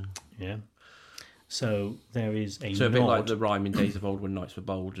 Yeah. So there is a So a bit like nod. the rhyme in Days of Old when knights were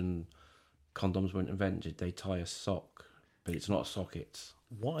bold and condoms weren't invented. They tie a sock, but it's not a sock. It's.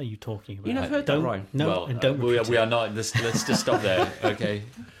 What are you talking about? You never heard that Don't- rhyme? No, Well, and don't we repeat are it. not. Let's just stop there. Okay.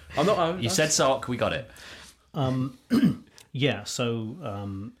 I'm not. You said sock. We got it. Yeah,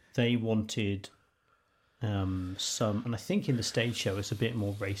 so they wanted some, and I think in the stage show it's a bit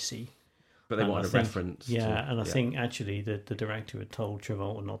more racy. but they And wanted I a think- reference. Yeah, and I think actually the director had told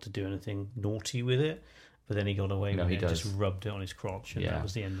Travolta not to do anything naughty with it, but then he got away No, with he it and does. just rubbed it on his crotch, and Yeah. that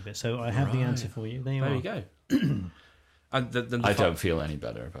was the end of it. So I have the answer for you. There you There are. you go. And the I don't feel any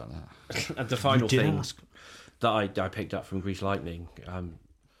better about that. And the final Did thing ask. that I picked up from Grease Lightning.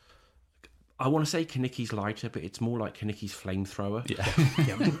 I want to say Kenicki's lighter, but it's more like Kenicki's flamethrower. Yeah.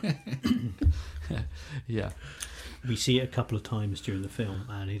 Yeah. We see it a couple of times during the film,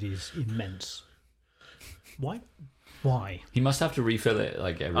 and it is immense. Why? Why? He must have to refill it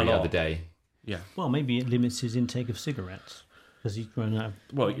like every A lot. other day. Yeah. Well, maybe it limits his intake of cigarettes because he's run out.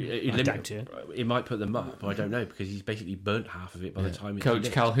 Well, I doubt it. it might put them up, but I don't know because he's basically burnt half of it by the time it's Coach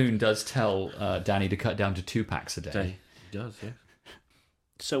lit. Calhoun does tell Danny to cut down to 2 packs a day. He does, yeah.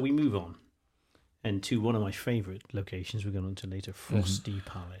 So we move on, and to one of my favourite locations we're going on to later, Frosty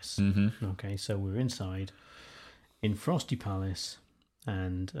Palace. Okay, so we're inside in Frosty Palace,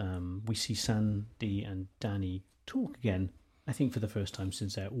 and we see Sandy and Danny talk again, I think for the first time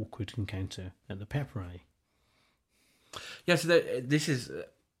since their awkward encounter at the pep rally. Yeah, so this is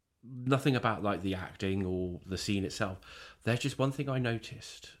nothing about like the acting or the scene itself. There's just one thing I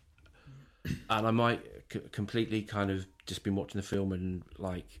noticed, and I might completely kind of just been watching the film and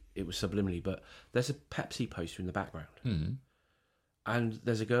like it was subliminally, but there's a Pepsi poster in the background, and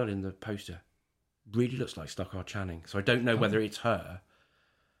there's a girl in the poster really looks like Stockard Channing. So I don't know whether it's her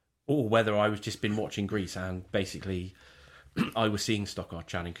or whether I was just been watching Grease and basically I was seeing Stockard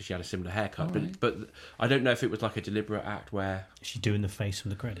Channing because she had a similar haircut. But I don't know if it was like a deliberate act where... Is she doing the face from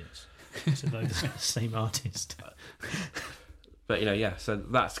the credits? Is it like the same artist? But, yeah, so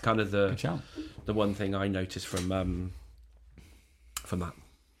that's kind of the one thing I noticed from that.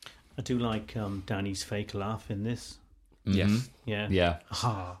 I do like Danny's fake laugh in this. Yes. Yeah. Yeah.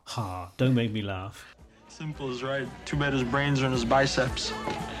 Ha, ha, don't make me laugh. Simple is right. Too bad his brains are in his biceps.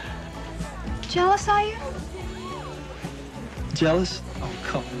 Jealous, are you? Jealous? Oh,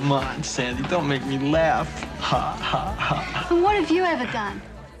 come on, Sandy. Don't make me laugh. Ha, ha, ha. And what have you ever done?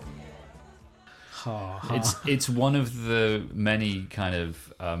 Ha, ha. It's one of the many kind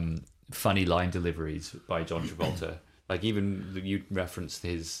of funny line deliveries by John Travolta. Like even you referenced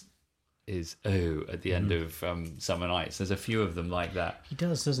his "oh" at the end of Summer Nights. There's a few of them like that. He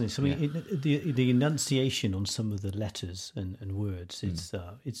does, doesn't he? So the enunciation on some of the letters and words,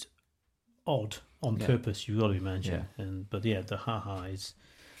 it's odd on purpose. You've got to imagine. Yeah. But the ha is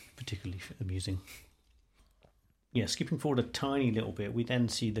particularly amusing. Yeah, skipping forward a tiny little bit, we then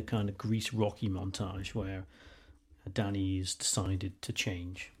see the kind of Grease Rocky montage where Danny is decided to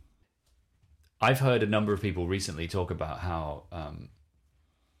change. I've heard a number of people recently talk about how at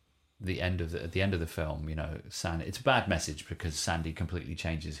the end of the film, Sandy, it's a bad message because Sandy completely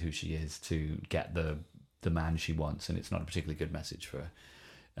changes who she is to get the man she wants, and it's not a particularly good message for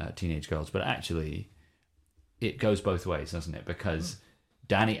teenage girls. But actually, it goes both ways, doesn't it? Because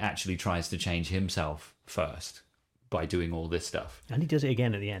Danny actually tries to change himself first by doing all this stuff, And he does it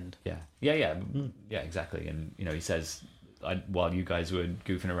again at the end. yeah, exactly. And he says, while you guys were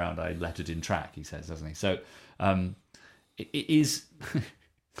goofing around, I lettered in track. He says, doesn't he? So it is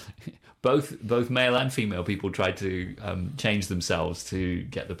both male and female people try to change themselves to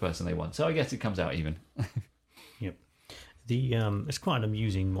get the person they want. So I guess it comes out even. Yep. It's quite an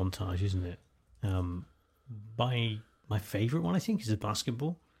amusing montage, isn't it? My favourite one, I think, is the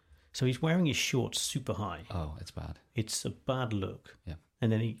basketball. So he's wearing his shorts super high. Oh, it's bad. It's a bad look. Yeah.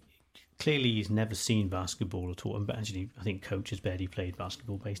 And then he's never seen basketball at all. And actually, I think Coach has barely played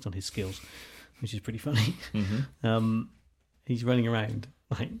basketball based on his skills, which is pretty funny. Mm-hmm. He's running around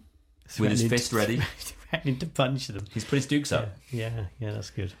like with his fist ready, threatening to punch them. He's put his dukes up. Yeah, that's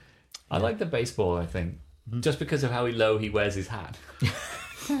good. I like the baseball, I think, just because of how low he wears his hat.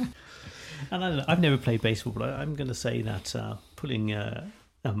 And I don't know, I've never played baseball, but I'm going to say that putting a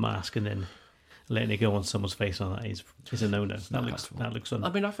mask and then letting it go on someone's face on that is a no-no. That looks I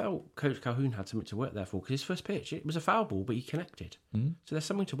mean, I felt Coach Calhoun had something to work there for because his first pitch, it was a foul ball, but he connected. So there's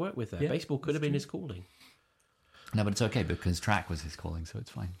something to work with there. Yeah, Baseball could have been his calling. No, but it's okay because track was his calling, so it's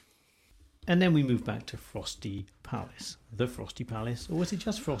fine. And then we move back to Frosty Palace. The Frosty Palace. Or was it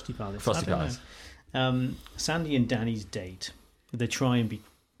just Frosty Palace? Frosty Palace. Sandy and Danny's date. They try and be,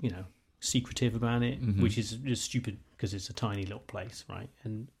 secretive about it, which is just stupid because it's a tiny little place, right?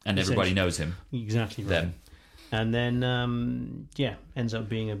 And everybody knows him. Exactly right. Them. And then, ends up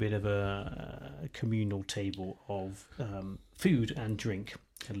being a bit of a communal table of food and drink,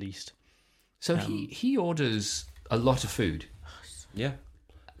 at least. So he orders a lot of food. Yeah.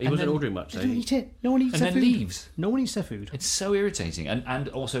 He And wasn't then- ordering much. They So don't eat it. No one eats And their then food. leaves. No one eats their food. It's so irritating, and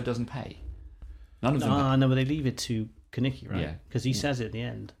also doesn't pay. None of them. pay. No, but they leave it to Kaneki, right? Yeah. Because he says at the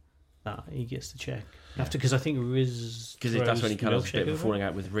end that he gets the check. Because I think Riz Because that's when he kind of a bit of a over falling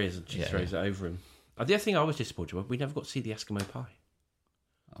out with Riz and she Yeah, throws it over him. The other thing I was disappointed with, we never got to see the Eskimo pie.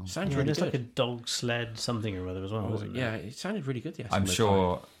 Oh. Sounds Yeah, really there's good. like a dog sled something or other as well. Wasn't there? Yeah, it sounded really good, the Eskimo I'm pie.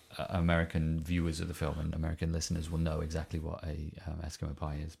 sure American viewers of the film and American listeners will know exactly what a Eskimo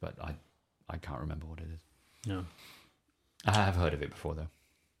pie is, but I can't remember what it is. No. I have heard of it before, though.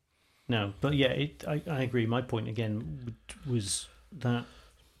 No, but yeah, I agree. My point again was that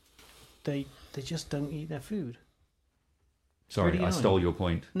they just don't eat their food. Sorry, Really I annoying. stole your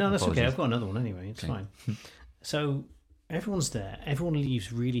point. No, that's okay. Apologies. I've got another one anyway. It's Okay. fine. So everyone's there. Everyone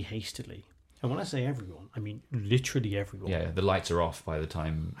leaves really hastily. And when I say everyone, I mean literally everyone. Yeah, the lights are off by the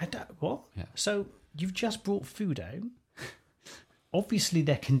time. What? Yeah. So you've just brought food out. Obviously,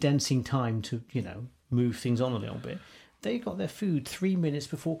 they're condensing time to, move things on a little bit. They got their food 3 minutes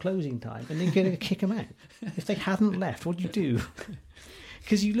before closing time, and they're going to kick them out. If they hadn't left, what do you do?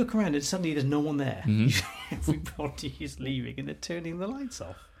 Because you look around and suddenly there's no one there. Everybody is leaving and they're turning the lights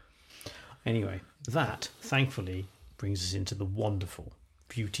off. Anyway, that, thankfully, brings us into the wonderful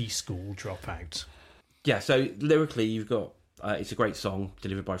Beauty School Dropout. Yeah, so lyrically, you've got it's a great song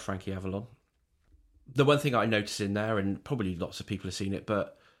delivered by Frankie Avalon. The one thing I noticed in there, and probably lots of people have seen it,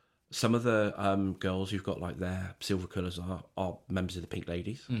 but some of the girls who've got like their silver colours are members of the Pink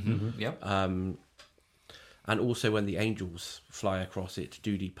Ladies. Yep. And also when the angels fly across it,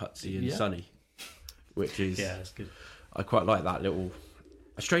 Doody, Putsy, and Sonny, which is that's good. I quite like that little.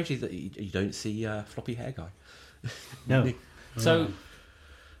 Strangely, that you don't see floppy hair guy. No. So,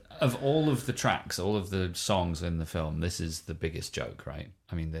 of all of the tracks, all of the songs in the film, this is the biggest joke, right?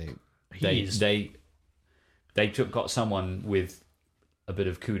 I mean, they got someone with a bit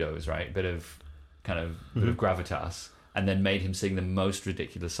of kudos, right? A bit of bit of gravitas, and then made him sing the most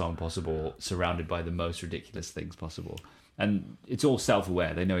ridiculous song possible, surrounded by the most ridiculous things possible. And it's all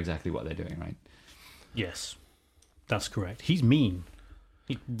self-aware; they know exactly what they're doing, right? Yes, that's correct. He's mean.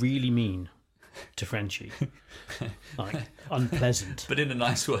 He's really mean to Frenchie. Like, unpleasant. But in a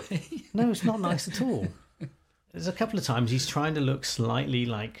nice way. No, it's not nice at all. There's a couple of times he's trying to look slightly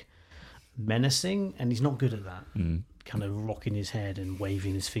like menacing, and he's not good at that. Kind of rocking his head and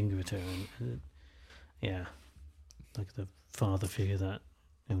waving his finger at her. And yeah, like the father figure that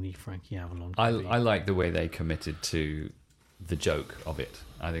only Frankie Avalon I could be. like the way they committed to the joke of it.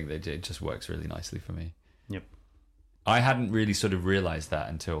 I think it just works really nicely for me. Yep. I hadn't really sort of realised that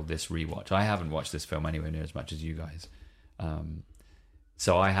until this rewatch. I haven't watched this film anywhere near as much as you guys.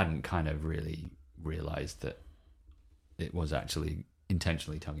 So I hadn't kind of really realised that it was actually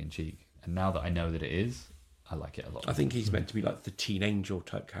intentionally tongue-in-cheek. And now that I know that it is, I like it a lot. I think he's meant to be like the teen angel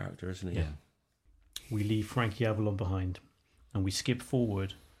type character, isn't he? Yeah. We leave Frankie Avalon behind, and we skip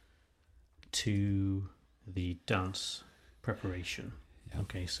forward to the dance preparation. Yeah.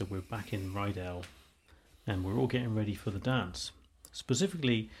 Okay, so we're back in Rydell, and we're all getting ready for the dance.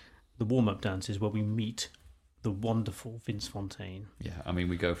 Specifically, the warm-up dance is where we meet the wonderful Vince Fontaine. Yeah, I mean,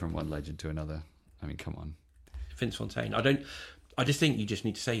 we go from one legend to another. I mean, come on. Vince Fontaine. I just think you just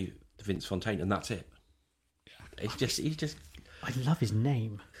need to say Vince Fontaine, and that's it. It's just he's just. I love his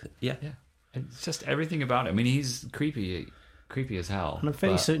name. Yeah. It's just everything about it. I mean, he's creepy as hell. And I'm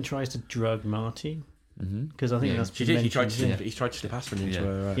fairly but- certain tries to drug Marty, because I think that's She been did. He tried to. mentioned, He tried to slip aspirin into Yeah.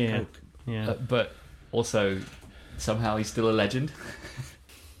 her Yeah. coke. yeah. But also, somehow he's still a legend.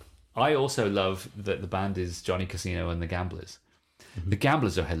 I also love that the band is Johnny Casino and the Gamblers. The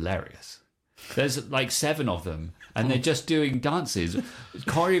Gamblers are hilarious. There's like 7 of them, and they're just doing dances,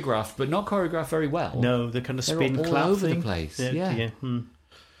 choreographed, but not choreographed very well. No, the kind of They're spin all clap over the thing. place. Yeah. Yeah.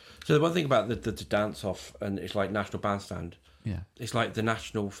 So the one thing about the dance off, and it's like National Bandstand. Yeah. It's like the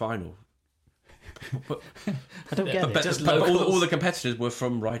national final. But, I don't get it. but, Just but locals. all the competitors were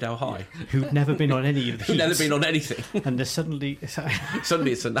from Rydell High. Who'd never been on any of the Who'd never heats. been on anything. And they're suddenly...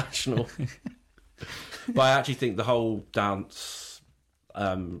 Suddenly it's a national. But I actually think the whole dance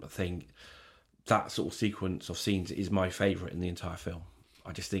thing, that sort of sequence of scenes, is my favourite in the entire film.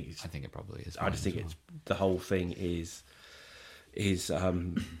 I just think it's. I think it probably is. I just think it's the whole thing is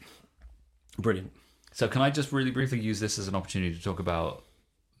brilliant. So can I just really briefly use this as an opportunity to talk about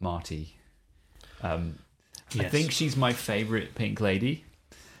Marty? I Yes. think she's my favourite Pink Lady.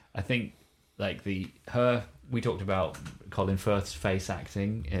 I think like we talked about Colin Firth's face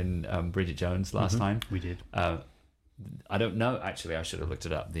acting in Bridget Jones last time. We did. I don't know. Actually, I should have looked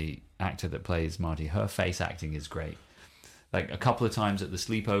it up. The actor that plays Marty, her face acting is great. Like a couple of times at the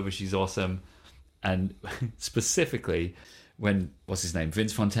sleepover, she's awesome. And specifically when, what's his name?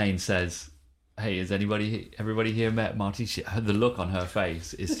 Vince Fontaine says, "Hey, has everybody here met Marty?" The look on her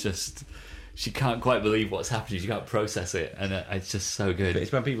face is just, she can't quite believe what's happening. She can't process it. And it's just so good. But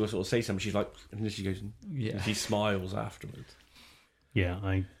it's when people sort of say something, she's like, and then she goes, Yeah. and she smiles afterwards. Yeah,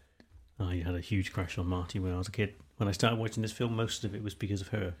 I had a huge crush on Marty when I was a kid. When I started watching this film, most of it was because of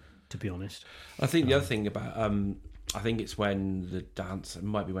her, to be honest. I think the other thing about, I think it's when the dance, it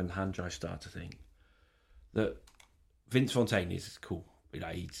might be when the hand jive starts, I think, that Vince Fontaine is cool. You know,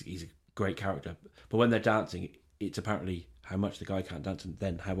 he's a great character. But when they're dancing, it's apparently how much the guy can't dance and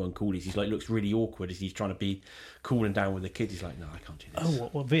then how uncool he is. He's like, looks really awkward as he's trying to be cool and down with the kids. He's like, no, I can't do this. Oh,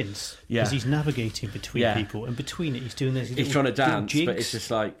 what Vince? Yeah. Because he's navigating between Yeah. people, and between it, he's doing this. He's trying to dance, but it's just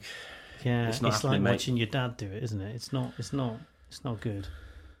like, yeah, it's it's, not like happening, mate. watching your dad do it, isn't it? It's not good.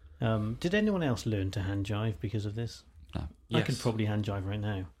 Did anyone else learn to hand jive because of this? No. I could Yes. probably hand jive right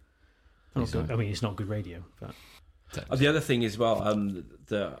now. I'm not Please good. don't. I mean, it's not good radio, but The other thing as well,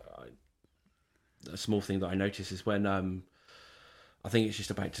 the small thing that I noticed is when I think it's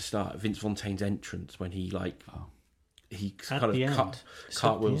just about to start, Vince Fontaine's entrance when he he at kind the of end, it's at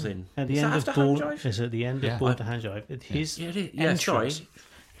cartwheels the in. end. At the Is end that of after hand Born, jive? is at the end Yeah. of Born to Hand Jive. His Yeah, it is. Yeah, sorry. entrance,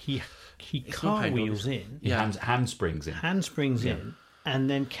 he It's not hand cartwheels jive. in, Yeah. Handsprings in. handsprings in, and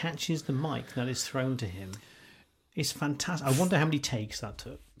then catches the mic that is thrown to him. It's fantastic. I wonder how many takes that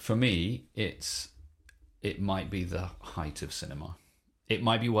took. For me, it might be the height of cinema. It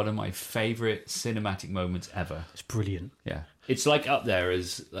might be one of my favourite cinematic moments ever. It's brilliant. Yeah, it's like up there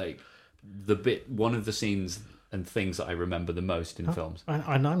as like one of the scenes and things that I remember the most in films.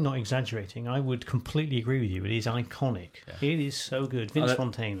 And I'm not exaggerating. I would completely agree with you. It is iconic. Yeah. It is so good. Vince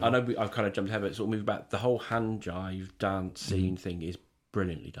Fontaine. I know I've kind of jumped ahead, but sort of moving back. The whole hand jive dance scene thing is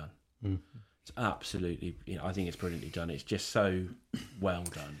brilliantly done. It's absolutely, I think it's brilliantly done. It's just so well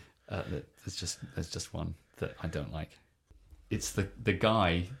done. There's just one that I don't like. It's the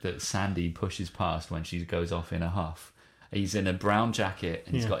guy that Sandy pushes past when she goes off in a huff. He's in a brown jacket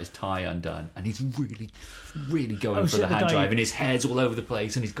and he's got his tie undone, and he's really, really going for the hand drive, and his hair's all over the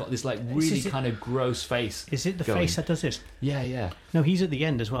place, and he's got this like really kind of gross face. Is it the face that does this? Yeah. No, he's at the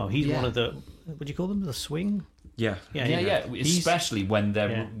end as well. He's one of the, what do you call them? The swing? Yeah. Especially when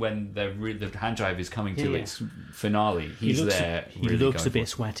the hand drive is coming to its finale. He looks a bit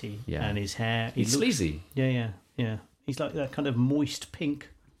sweaty, and his hair. He's sleazy. Yeah. He's like that kind of moist pink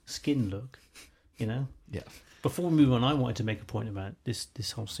skin look, Yeah. Before we move on, I wanted to make a point about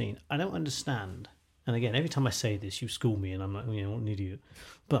this whole scene. I don't understand, and again, every time I say this, you school me, and I'm like, what an idiot.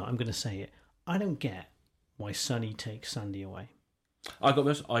 But I'm going to say it. I don't get why Sonny takes Sandy away. I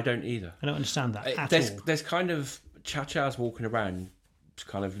don't either. I don't understand that at all. There's kind of Cha-Cha's walking around,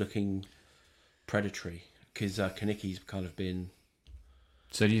 kind of looking predatory because Kenicky's kind of been.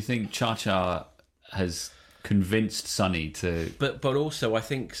 So do you think Cha-Cha has convinced Sonny to? But also, I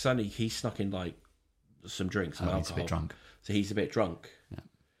think Sonny he snuck in like some drinks, some alcohol. He's a bit drunk. So he's a bit drunk.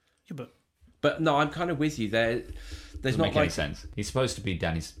 Yeah, but no, I'm kind of with you. There's doesn't not make any sense. He's supposed to be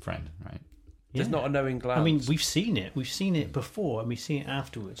Danny's friend, right? There's not a knowing glance. I mean, we've seen it. We've seen it before, and we've seen it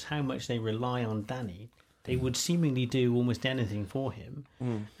afterwards. How much they rely on Danny. They would seemingly do almost anything for him,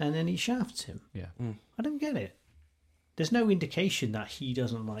 and then he shafts him. Yeah, I don't get it. There's no indication that he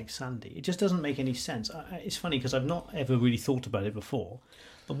doesn't like Sandy. It just doesn't make any sense. It's funny because I've not ever really thought about it before.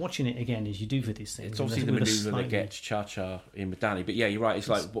 But watching it again, as you do for these things, it's obviously the manoeuvre that gets Cha-Cha in with Danny. But yeah, you're right. It's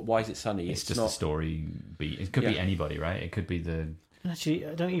like, why is it Sonny? It's just a story beat. It could be anybody, right? It could be the. Actually,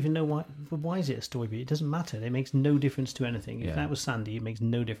 I don't even know why. Why is it a story beat? It doesn't matter. It makes no difference to anything. If that was Sandy, it makes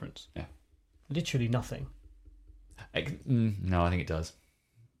no difference. Yeah, literally nothing. No, I think it does.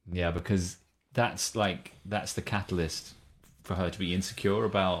 Yeah, because that's the catalyst for her to be insecure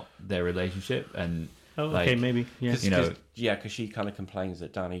about their relationship, and okay, maybe because she kind of complains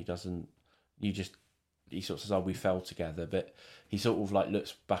that Danny doesn't. He sort of says, "Oh, we fell together," but he sort of like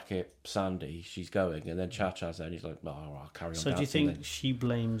looks back at Sandy. She's going, and then Cha-Cha's there, and he's like, "Oh, I'll carry on." So do you think she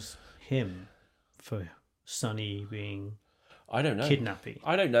blames him for Sonny being? I don't know. Kidnapping.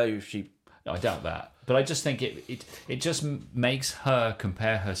 I don't know if she. I doubt that, but I just think it just makes her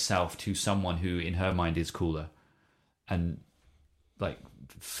compare herself to someone who, in her mind, is cooler, and like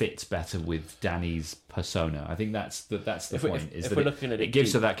fits better with Danny's persona. I think that's the point. If we're looking at it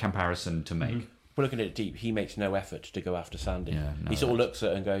gives her that comparison to make. If we're looking at it deep. He makes no effort to go after Sandy. Yeah, he sort of looks at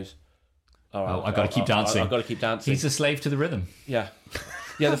her and goes, "All right, I've got to keep dancing. I've got to keep dancing." He's a slave to the rhythm. Yeah.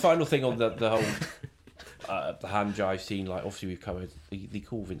 The final thing on the whole. The hand jive scene, like obviously we've covered the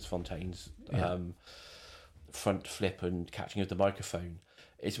cool Vince Fontaine's front flip and catching of the microphone.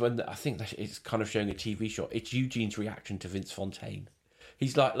 It's when I think that it's kind of showing a TV shot. It's Eugene's reaction to Vince Fontaine.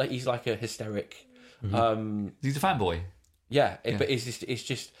 He's like a hysteric. He's a fanboy. Yeah, but it's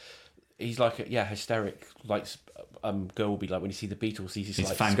just he's like a hysteric like girl will be like when you see the Beatles. He's just he's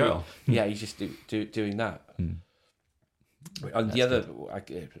like a fangirl. Yeah, he's just doing that. And that's the other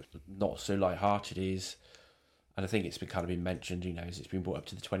not so light-hearted is. And I think it's been mentioned, as it's been brought up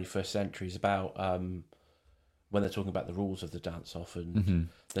to the 21st century, is about when they're talking about the rules of the dance-off, and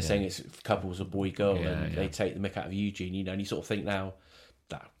they're saying it's couples a boy-girl, and they take the mick out of Eugene, and you sort of think now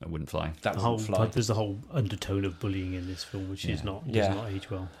that wouldn't fly. That wouldn't fly. There's the whole undertone of bullying in this film, which does not age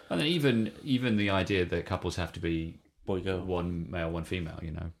well. And then even the idea that couples have to be boy-girl, one male, one female,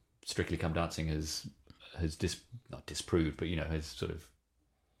 Strictly Come Dancing has not disproved, but has sort of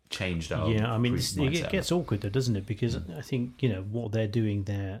changed our it gets awkward though, doesn't it? Because I think what they're doing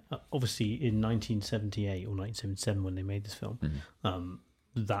there, obviously in 1978 or 1977 when they made this film,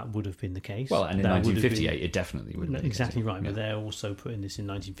 that would have been the case. Well, and in 1958 it definitely would have been exactly right. But they're also putting this in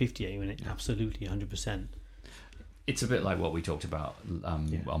 1958 when it absolutely 100%. It's a bit like what we talked about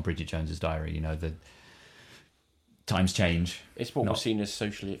on Bridget Jones's Diary. The times change. It's what was seen as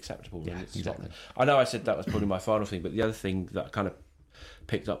socially acceptable. Yeah, exactly. I know I said that was probably my final thing, but the other thing that kind of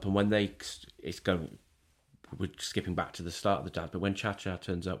picked up, and when we're skipping back to the start of the dance, but when Cha-Cha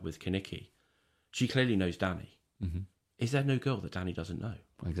turns up with Kenickie, she clearly knows Danny. Is there no girl that Danny doesn't know?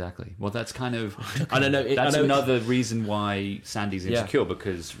 Exactly. Well, that's kind of I don't know. That's another reason why Sandy's insecure,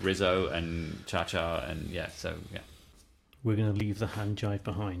 because Rizzo and Cha-Cha and we're going to leave the hand jive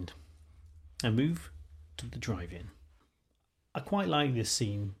behind and move to the drive-in. I quite like this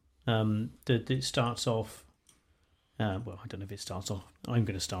scene It starts off. Well, I don't know if it starts off. I'm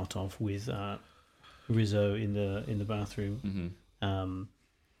going to start off with Rizzo in the bathroom. Mm-hmm.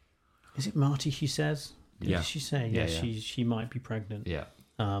 Is it Marty? She says. Yeah. Did she say? Yeah, She might be pregnant. Yeah.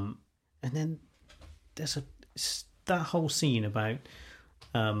 And then there's that whole scene about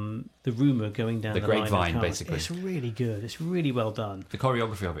the rumor going down The the line of grapevine, cars. basically. It's really good. It's really well done. The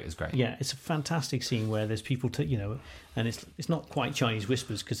choreography of it is great. Yeah, it's a fantastic scene where there's people and it's not quite Chinese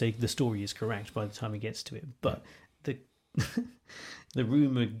whispers because the story is correct by the time it gets to it, but the the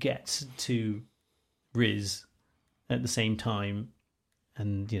rumor gets to Riz at the same time,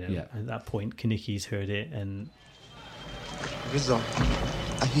 and at that point Kaniki's heard it, and Rizzo,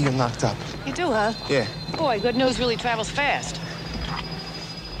 I hear you're knocked up. You do, huh? Yeah. Boy, good news really travels fast.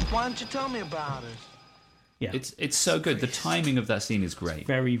 Why don't you tell me about it? yeah, It's so good. The timing of that scene is great.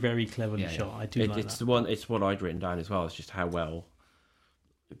 very, very cleverly Yeah, yeah. shot. I do like It's that. It's what I'd written down as well. It's just how well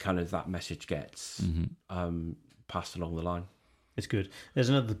kind of that message gets passed along the line. It's good. There's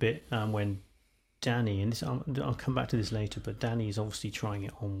another bit when Danny, and I'll come back to this later, but Danny is obviously trying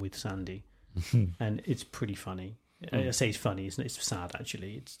it on with Sandy, and it's pretty funny. I say it's funny, it's sad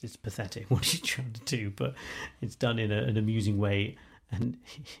actually. It's pathetic what he's trying to do, but it's done in an amusing way. And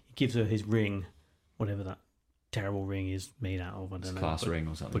he gives her his ring, whatever that terrible ring is made out of. I don't know. Class ring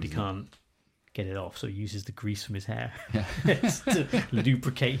or something. But he isn't it? can't get it off, so he uses the grease from his hair to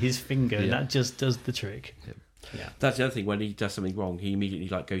lubricate his finger, and that just does the trick. Yeah. That's the other thing. When he does something wrong, he immediately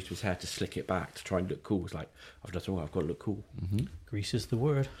goes to his hair to slick it back to try and look cool. It's like, I've done something wrong, I've got to look cool. Mm-hmm. Grease is the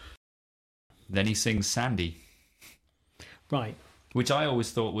word. Then he sings Sandy, Right. which I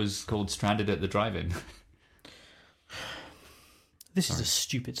always thought was called Stranded at the Drive-In. This is a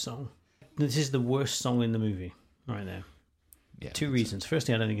stupid song. This is the worst song in the movie, right there. Yeah. Two reasons.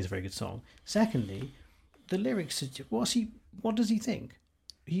 Firstly, I don't think it's a very good song. Secondly, the lyrics. What does he think?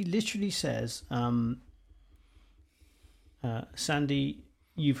 He literally says, "Sandy,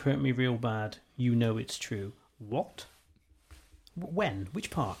 you've hurt me real bad. You know it's true." What? When?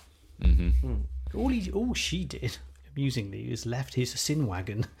 Which part? Mm-hmm. All she did, amusingly, is left his sin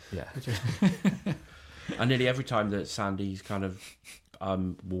wagon. Yeah. And nearly every time that Sandy's kind of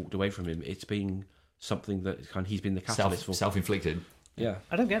walked away from him, it's been something that he's been the catalyst for. Self-inflicted. Yeah.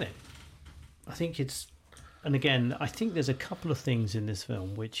 I don't get it. I think it's, and again, I think there's a couple of things in this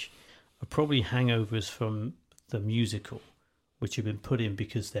film which are probably hangovers from the musical, which have been put in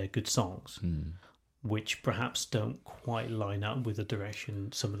because they're good songs, which perhaps don't quite line up with the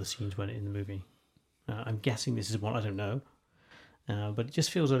direction some of the scenes went in the movie. I'm guessing this is one, I don't know, but it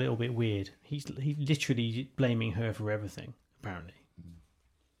just feels a little bit weird. He's literally blaming her for everything, apparently.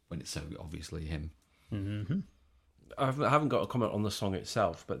 When it's so obviously him. Mm-hmm. I haven't got a comment on the song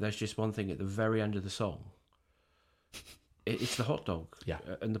itself, but there's just one thing at the very end of the song. It's the hot dog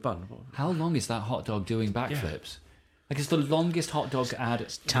and the bun. How long is that hot dog doing backflips? Like, it's the longest hot dog ad.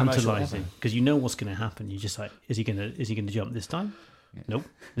 Tantalising, because you know what's going to happen. You're just like, is he going to jump this time? Yeah. Nope.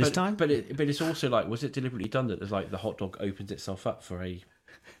 This time? But it's also like, was it deliberately done that there's like the hot dog opens itself up for a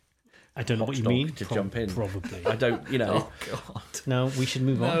I don't know hot what you dog mean. to jump in? Probably. I don't, Oh, God. No, we should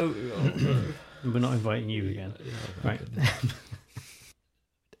move on. No. We're not inviting you again. Right.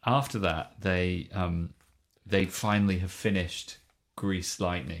 After that, they finally have finished Grease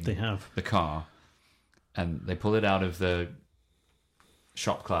Lightning. They have. The car, and they pull it out of the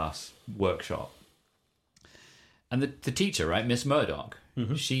shop class workshop. And the teacher, right, Miss Murdoch,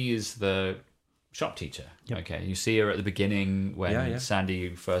 she is the shop teacher. Yep. Okay, you see her at the beginning when Yeah.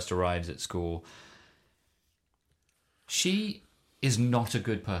 Sandy first arrives at school. She is not a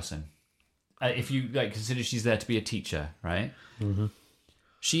good person. If you consider she's there to be a teacher, right? Mm-hmm.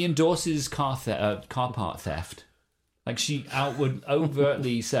 She endorses car part theft. Like, she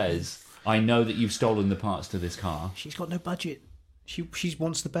overtly says, "I know that you've stolen the parts to this car." She's got no budget. She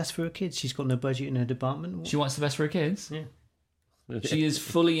wants the best for her kids. She's got no budget in her department. She wants the best for her kids. Yeah. She is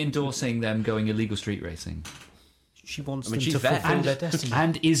fully endorsing them going illegal street racing. She wants I mean, them she's to there. fulfill their destiny.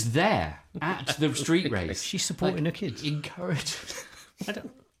 And is there at the street race. She's supporting her kids. Encourage.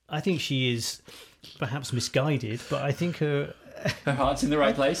 I think she is perhaps misguided, but I think her heart's in the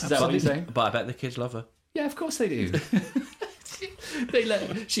right place. Is that what you're saying? But I bet the kids love her. Yeah, of course they do.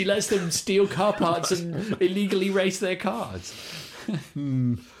 She lets them steal car parts and illegally race their cars.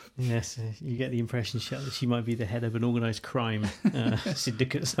 Yes, you get the impression that she might be the head of an organised crime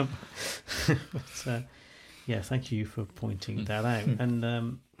syndicate somewhere. But, yeah, thank you for pointing that out.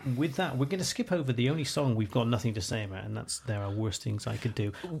 And with that, we're going to skip over the only song we've got nothing to say about, and that's There Are Worse Things I Could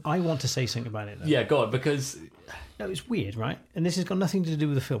Do. I want to say something about it, though. Yeah, go on, because... No, it's weird, right? And this has got nothing to do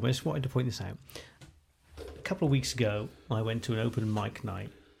with the film. I just wanted to point this out. A couple of weeks ago, I went to an open mic night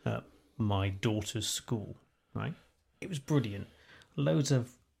at my daughter's school, right? It was brilliant. Loads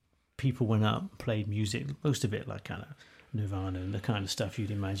of people went up, played music, most of it like kind of Nirvana and the kind of stuff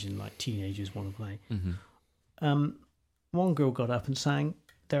you'd imagine like teenagers want to play. One girl got up and sang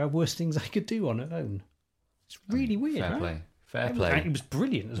 "There Are Worse Things I Could Do" on her own. It's really weird, Fair right? play. Fair play. It was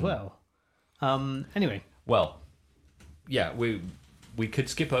brilliant as well. Anyway. Well, yeah, we could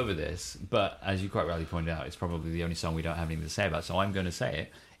skip over this, but as you quite rightly pointed out, it's probably the only song we don't have anything to say about, so I'm going to say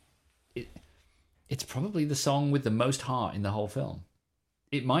it. It's probably the song with the most heart in the whole film.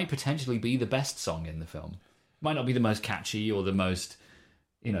 It might potentially be the best song in the film. Might not be the most catchy or the most,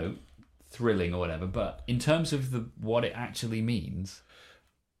 thrilling or whatever, but in terms of what it actually means,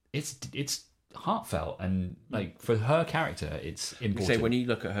 it's heartfelt, and like for her character, it's important. So when you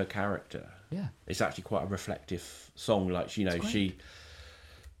look at her character, yeah, it's actually quite a reflective song. Like she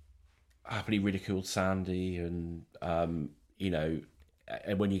happily ridiculed Sandy, and and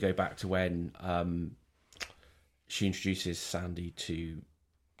when you go back to when she introduces Sandy to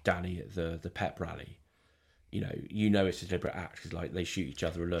Danny at the pep rally, it's a deliberate act because like they shoot each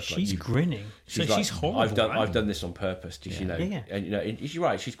other a look. She's grinning. She's horrible. I've done this on purpose. Yeah. And you're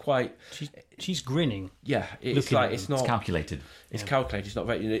right. She's quite. She's grinning. Yeah, it's like it's not. It's calculated. It's calculated. It's not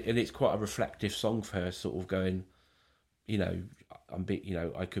very, and it's quite a reflective song for her. Sort of going,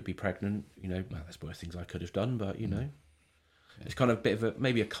 I could be pregnant. Well, there's worse things I could have done, but it's kind of a bit of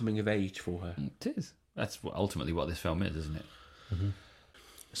maybe a coming of age for her. It is. That's ultimately what this film is, isn't it? Mm-hmm.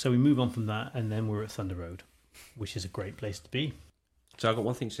 So we move on from that, and then we're at Thunder Road, which is a great place to be. So I've got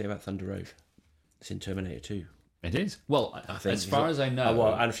one thing to say about Thunder Road. It's in Terminator 2. It is. Well, I think as far as I know,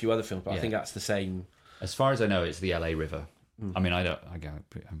 and a few other films, but I think that's the same. As far as I know, it's the LA River. I mean,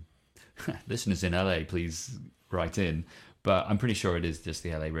 listeners in LA, please write in. But I'm pretty sure it is just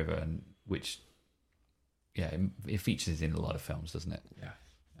the LA River, and which, it features in a lot of films, doesn't it? Yeah.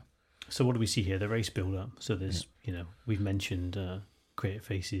 So what do we see here? The race build-up. So there's, we've mentioned Creative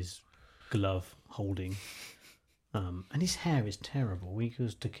Face's glove holding, and his hair is terrible. He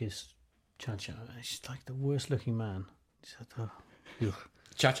goes to kiss Cha-Cha. He's like the worst-looking man.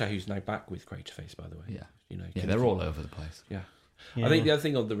 Cha-Cha, who's now back with Creative Face, by the way. Yeah. They're all over the place. Yeah. I think the other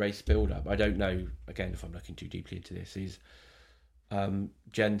thing on the race build-up, I don't know, again, if I'm looking too deeply into this, is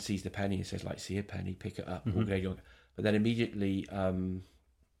Jen sees the penny and says, like, see a penny, pick it up, all day long. But then immediately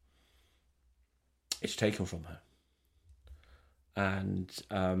it's taken from her. And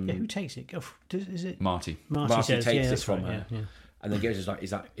who takes it? Is it Marty? Marty says, takes it from her. Yeah. And then goes like,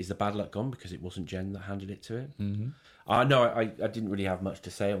 is the bad luck gone because it wasn't Jen that handed it to him? Mm-hmm. I know I didn't really have much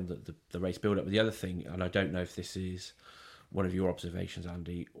to say on the race build-up, but the other thing, and I don't know if this is one of your observations,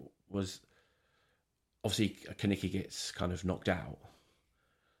 Andy, was obviously Kaneki gets kind of knocked out.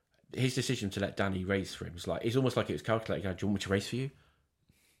 His decision to let Danny race for him was like, it's almost like it was calculated. Do you want me to race for you?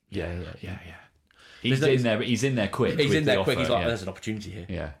 Yeah. He's in there quick. He's in there the quick. offer, He's like, there's an opportunity here.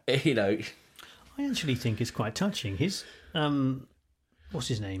 Yeah. I actually think it's quite touching. His what's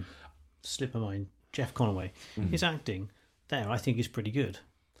his name? Slip of mine. Jeff Conaway. His acting there, I think, is pretty good.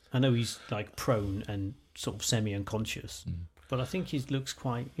 I know he's like prone and sort of semi-unconscious, but I think he looks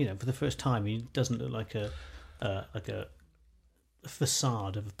quite. For the first time, he doesn't look like a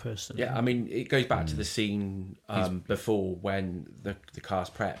facade of a person. Yeah, I mean, it goes back to the scene before when the car's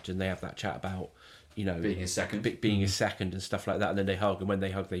prepped and they have that chat about being his second, and stuff like that, and then they hug, and when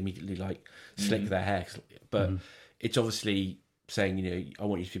they hug, they immediately like slick their hair. But it's obviously saying, I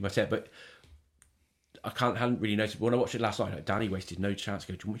want you to be my set, but I hadn't really noticed. When I watched it last night, like, Danny wasted no chance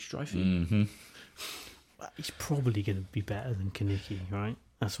to go, do you want me to drive for you? Mm-hmm. He's probably going to be better than Kaneki, right?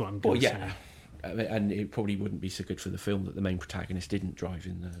 That's what I'm going to say. And it probably wouldn't be so good for the film that the main protagonist didn't drive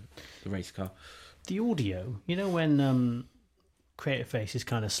in the race car. The audio, when Creative Face is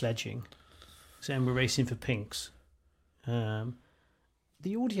kind of sledging, saying we're racing for pinks, the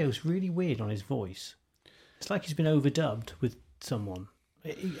audio is really weird on his voice. It's like he's been overdubbed with someone.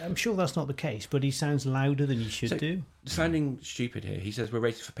 I'm sure that's not the case, but he sounds louder than he should do. Sounding stupid here, he says we're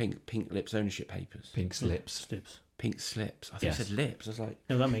racing for pink lips ownership papers. Pink slips. Pink slips. I think I said lips. I was like...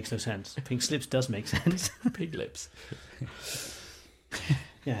 No, that makes no sense. Pink slips does make sense. Pink lips.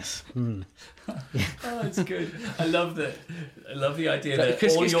 Yes. Oh, it's good. I love that. I love the idea that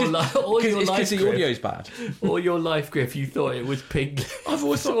all your life, because the audio's bad. All your life, Griff, you thought it was pink. I've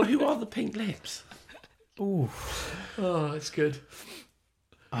always thought, who are the pink lips? Ooh. Oh, it's good.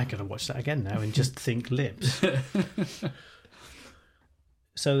 I gotta watch that again now and just think lips.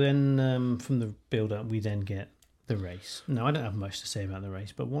 So then, from the build-up, we then get the race. Now, I don't have much to say about the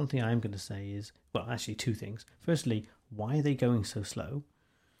race, but one thing I am going to say is, well, actually, two things. Firstly, why are they going so slow?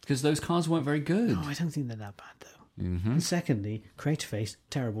 Because those cars weren't very good. No, I don't think they're that bad, though. And secondly, Craterface,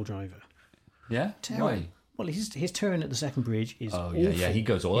 terrible driver. Yeah? Terrible. Why? Well, his turn at the second bridge is Oh, awful. yeah, he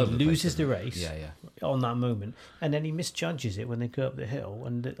goes all over the place, loses the doesn't race he? Yeah. on that moment. And then he misjudges it when they go up the hill.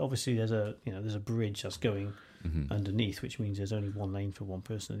 And obviously there's a bridge that's going underneath, which means there's only one lane for one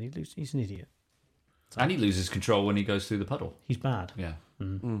person. And he's an idiot. And he loses control when he goes through the puddle. He's bad. Yeah.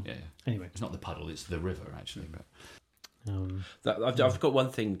 Yeah. Anyway. It's not the puddle, it's the river, actually. But I've got one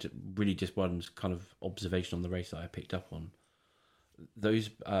thing, just one kind of observation on the race that I picked up on. Those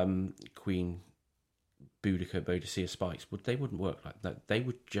Queen Boudica Boadicea spikes, they wouldn't work like that. They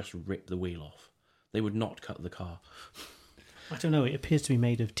would just rip the wheel off. They would not cut the car. I don't know. It appears to be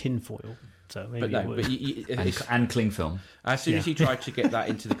made of tin foil, so maybe it would. And cling film. As soon as he tried to get that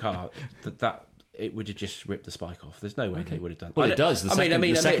into the car, that it would have just ripped the spike off. There's no way they would have done. Well, it does. The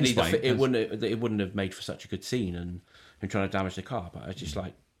second spike it wouldn't have made for such a good scene and trying to damage the car. But I was just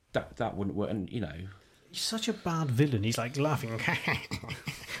like that wouldn't work. And he's such a bad villain. He's like laughing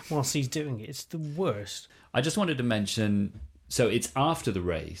whilst he's doing it. It's the worst. I just wanted to mention, so it's after the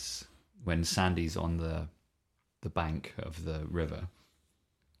race when Sandy's on the bank of the river,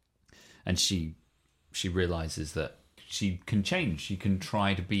 and she realizes that she can change. She can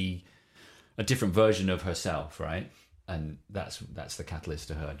try to be a different version of herself, right? And that's the catalyst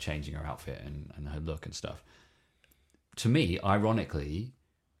to her changing her outfit and her look and stuff. To me, ironically,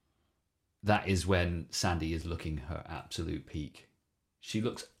 that is when Sandy is looking her absolute peak. She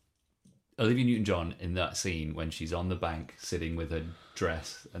looks Olivia Newton-John in that scene when she's on the bank sitting with her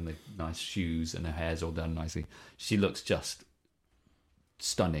dress and the nice shoes and her hair's all done nicely. She looks just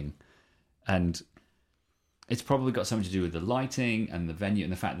stunning. And it's probably got something to do with the lighting and the venue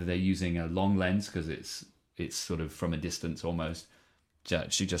and the fact that they're using a long lens because it's sort of from a distance almost.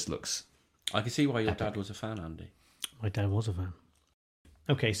 She just looks... I can see why your dad was a fan, Andy. My dad was a fan.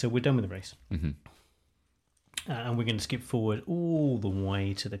 Okay, so we're done with the race. Mm-hmm. And we're going to skip forward all the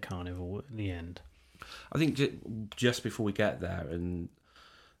way to the carnival at the end. I think just before we get there, and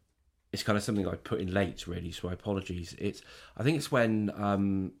it's kind of something I put in late, really, so apologies. I think it's when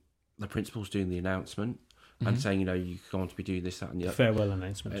the principal's doing the announcement and saying, you're going to be doing this, that, and the other. Farewell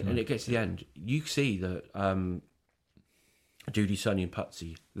announcement. And it gets to the end. You see that Judy, Sonny, and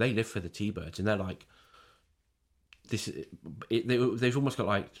Putsy, they live for the T-Birds, and they're like, they've almost got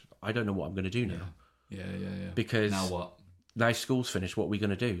like, I don't know what I'm going to do now. Yeah. Because now what? Now school's finished, what are we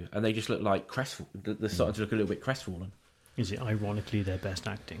going to do? And they just look like crestfallen. They're starting to look a little bit crestfallen. Is it ironically their best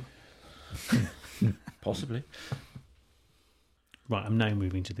acting? Possibly. Right, I'm now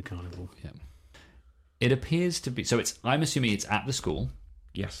moving to the carnival. Yeah. It appears to be... So I'm assuming it's at the school.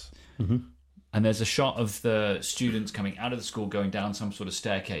 Yes. Mm-hmm. And there's a shot of the students coming out of the school going down some sort of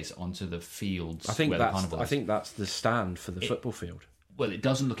staircase onto the fields where the carnival is. I think that's the stand for the football field. Well, it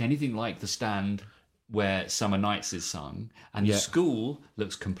doesn't look anything like the stand where Summer Nights is sung. And the school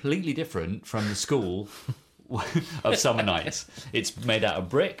looks completely different from the school of Summer Nights. It's made out of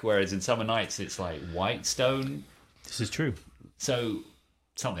brick, whereas in Summer Nights it's like white stone. This is true. So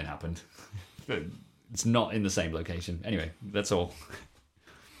something happened. But it's not in the same location. Anyway, that's all.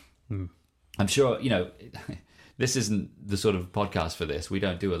 I'm sure, this isn't the sort of podcast for this. We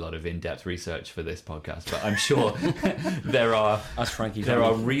don't do a lot of in-depth research for this podcast, but I'm sure there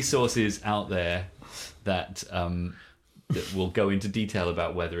are resources out there that will go into detail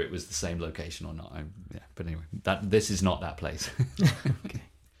about whether it was the same location or not. But anyway, this is not that place. Okay.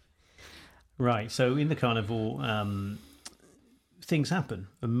 Right. So in the carnival, things happen,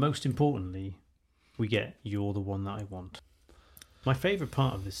 and most importantly, we get "You're the One That I Want." My favourite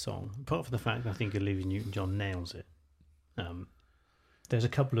part of this song, apart from the fact that I think Olivia Newton-John nails it, there's a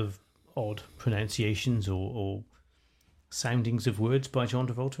couple of odd pronunciations or soundings of words by John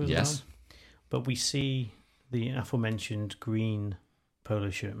Travolta as well. But we see the aforementioned green polo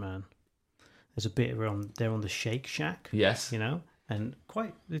shirt man. There's a bit around there on the Shake Shack. Yes. And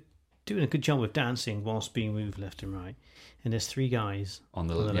they're doing a good job of dancing whilst being moved left and right. And there's three guys on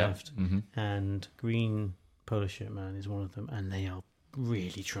the left, and green polo shirt man is one of them, and they are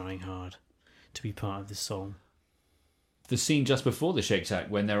really trying hard to be part of this song. The scene just before the Shake Shack,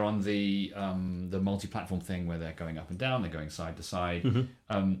 when they're on the multi-platform thing where they're going up and down, they're going side to side.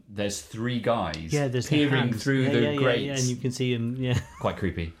 There's three guys peering through the grates, and you can see them. Yeah, quite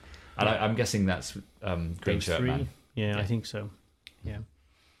creepy. And I'm guessing that's green shirt man. Yeah, I think so. Yeah.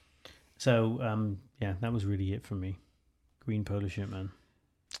 So that was really it from me. Green polo shirt man.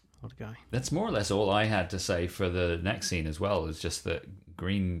 What a guy. That's more or less all I had to say for the next scene as well. Is just that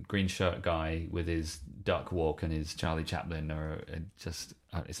green shirt guy with his duck walk and his Charlie Chaplin, or just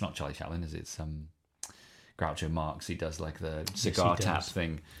it's not Charlie Chaplin, is it? It's Groucho Marx. He does like the cigar tap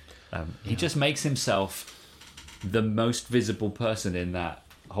thing. He just makes himself the most visible person in that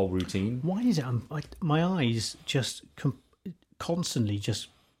whole routine. Why is it? My eyes just constantly just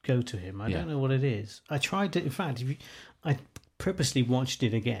go to him. I don't know what it is. I tried to. In fact, I purposely watched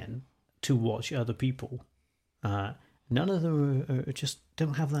it again to watch other people. None of them are just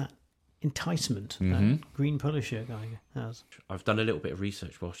don't have that enticement that green polo shirt guy has. I've done a little bit of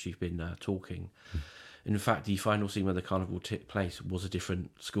research whilst you've been talking. In fact, the final scene where the carnival took place was a different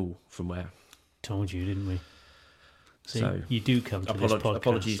school from where. Told you, didn't we? See, So you do come to this podcast.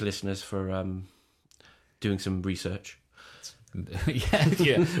 Apologies, listeners, for doing some research.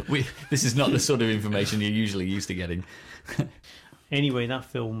 yeah. This is not the sort of information you're usually used to getting. Anyway, that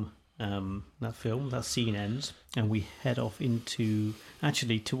scene ends, and we head off into.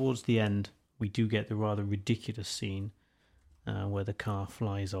 Actually, towards the end, we do get the rather ridiculous scene where the car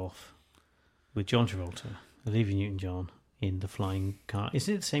flies off with John Travolta, Olivia Newton-John in the flying car. Is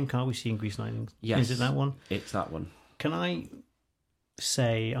it the same car we see in Grease Lightning? Yes. Is it that one? It's that one. Can I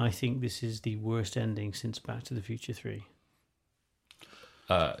say I think this is the worst ending since Back to the Future 3?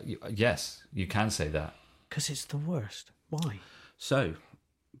 Yes, you can say that. Because it's the worst. Why? So,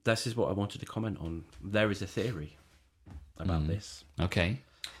 this is what I wanted to comment on. There is a theory about this. Okay.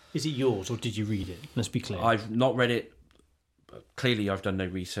 Is it yours, or did you read it? Let's be clear. I've not read it. But clearly, I've done no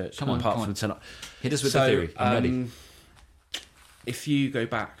research. Come on. tonight. Hit us with the theory. I'm ready. If you go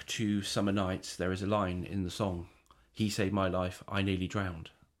back to Summer Nights, there is a line in the song, "He saved my life, I nearly drowned."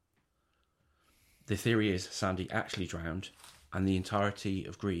 The theory is Sandy actually drowned, and the entirety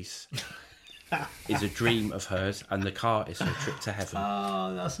of Grease is a dream of hers, and the car is her trip to heaven.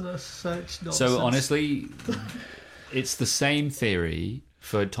 Oh, that's such nonsense. So honestly, it's the same theory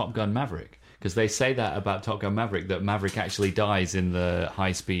for Top Gun Maverick, because they say that about Top Gun Maverick, that Maverick actually dies in the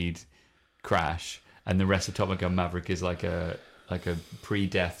high-speed crash, and the rest of Top Gun Maverick is like a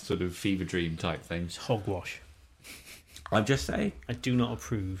pre-death sort of fever dream type thing. It's hogwash. I'm just saying. I do not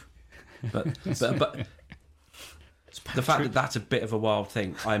approve. But the fact that that's a bit of a wild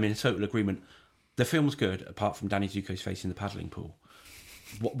thing, I'm in total agreement. The film's good, apart from Danny Zuko's face in the paddling pool.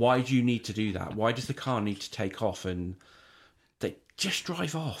 Why do you need to do that? Why does the car need to take off and they just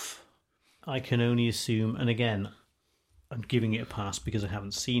drive off? I can only assume, and again, I'm giving it a pass because I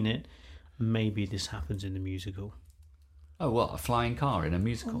haven't seen it. Maybe this happens in the musical. Oh, what, a flying car in a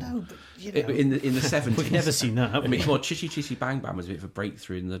musical? Well, no, but you know, In the 70s. we've never seen that. Have I we? mean, come on, Chitty Chitty Bang Bang was a bit of a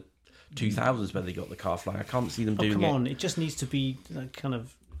breakthrough in the 2000s where they got the car flying. I can't see them doing it. Come on, it just needs to be like kind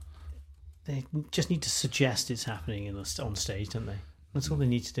of. They just need to suggest it's happening on stage, don't they? That's all they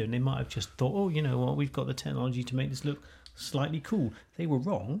need to do. And they might have just thought, oh, you know what, we've got the technology to make this look slightly cool. They were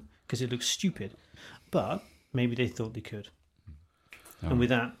wrong because it looks stupid, but maybe they thought they could. And with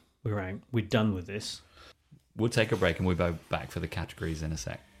that, we're out. We're done with this. We'll take a break and we'll go back for the categories in a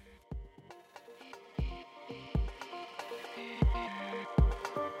sec.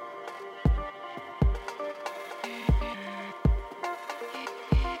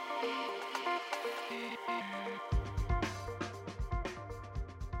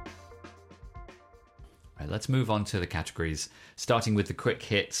 Let's move on to the categories, starting with the quick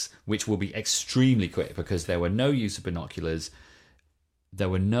hits, which will be extremely quick because there were no use of binoculars, there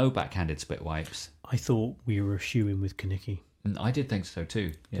were no backhanded spit wipes. I thought we were shoo-in with Kaneki. I did think so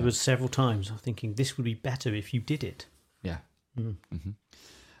too. Yeah. There was several times I'm thinking this would be better if you did it. Yeah.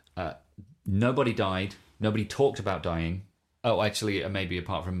 Nobody died. Nobody talked about dying. Oh, actually, maybe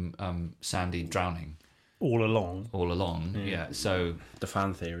apart from Sandy drowning. All along. Yeah. So The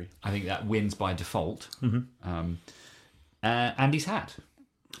fan theory. I think that wins by default. Andy's hat.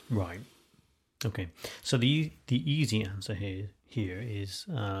 Right. Okay. So the easy answer here is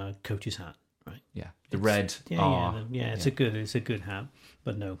Coach's hat. Right. Yeah. The red. It's a good hat,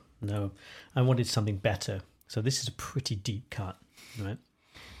 but no. I wanted something better. So this is a pretty deep cut, right?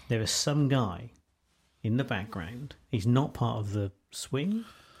 There is some guy in the background. He's not part of the swing.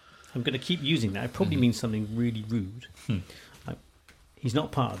 I'm going to keep using that. It probably means something really rude. He's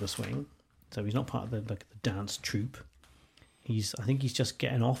not part of the swing, so he's not part of the dance troupe. I think he's just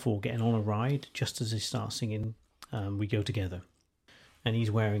getting off or getting on a ride just as he starts singing "We Go Together," and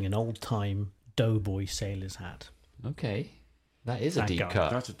he's wearing an old-time doughboy sailor's hat. Okay, that is a That deep guy.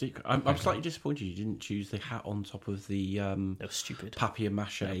 cut. That's a deep. I'm slightly disappointed you didn't choose the hat on top of the That was stupid.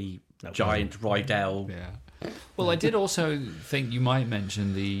 papier-mâché giant Rydell. Yeah. Well, I did also think you might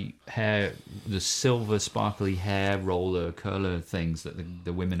mention the hair, the silver sparkly hair roller curler things that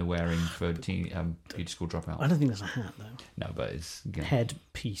the women are wearing for beauty school dropout. I don't think that's a hat though. No, but it's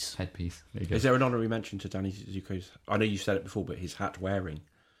Headpiece. Headpiece. There you go. Is there an honorary mention to Danny Zuko's? I know you've said it before, but his hat wearing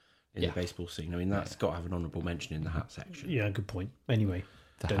in the baseball scene. I mean, got to have an honourable mention in the hat section. Yeah, good point. Anyway,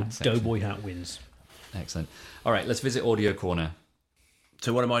 The hat section. doughboy hat wins. Excellent. All right, let's visit Audio Corner.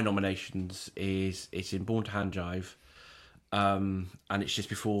 So one of my nominations is it's in Born to Hand Jive, and it's just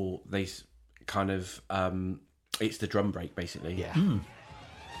before they kind of it's the drum break basically. Yeah.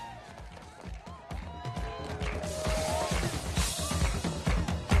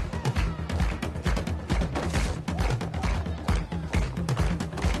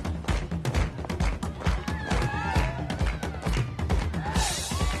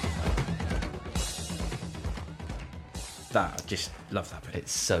 That I just love that bit.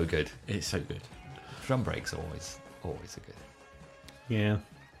 It's so good. It's so good. Drum breaks are always a good. Yeah.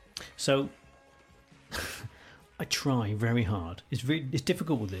 So I try very hard. It's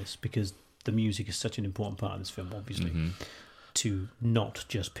difficult with this because the music is such an important part of this film, obviously, to not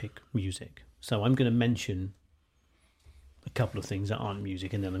just pick music. So I'm going to mention a couple of things that aren't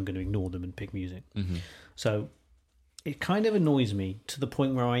music, and then I'm going to ignore them and pick music. So it kind of annoys me to the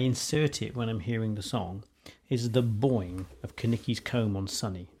point where I insert it when I'm hearing the song, is the boing of Kanicki's comb on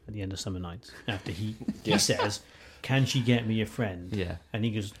Sunny at the end of Summer Nights. After he says, "Can she get me a friend?" Yeah. And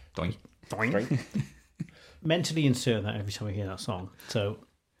he goes, Doink. doink. Mentally insert that every time I hear that song. So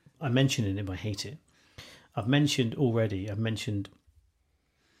I mention it if I hate it. I've mentioned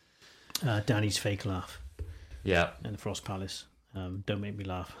Danny's fake laugh Yeah. in the Frost Palace. Don't make me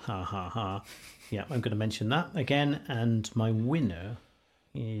laugh. Ha ha ha. Yeah, I'm going to mention that again. And my winner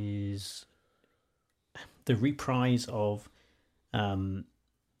is the reprise of Sandra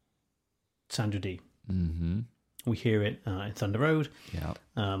Dee. We hear it in Thunder Road. Yeah.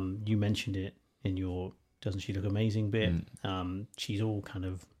 You mentioned it in your "Doesn't She Look Amazing" bit. She's all kind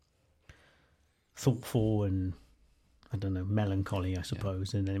of thoughtful and, I don't know, melancholy, I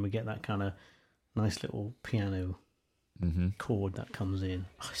suppose. And then we get that kind of nice little piano chord that comes in.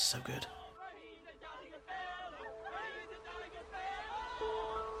 Oh, it's so good.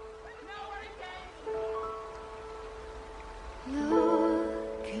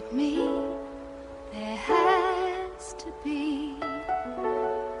 Look at me, there has to be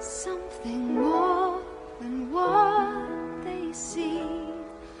something more than what they see.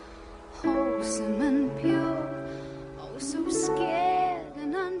 Wholesome and pure, oh so scared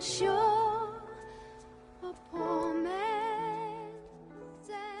and unsure. A poor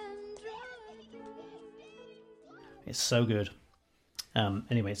man's It's so good.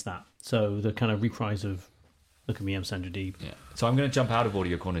 Anyway, it's that. So the kind of reprise of "Look at Me, I'm Sandra Dee." Yeah. So I'm going to jump out of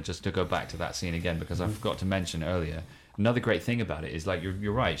Audio Corner just to go back to that scene again, because I forgot to mention earlier. Another great thing about it is, like,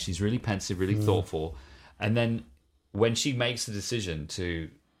 you're right. She's really pensive, really thoughtful, and then when she makes the decision to,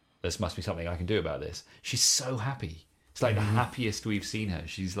 "This must be something I can do about this," she's so happy. It's like the happiest we've seen her.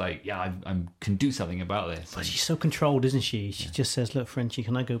 She's like, "Yeah, I can do something about this." But she's so controlled, isn't she? She just says, "Look, Frenchie,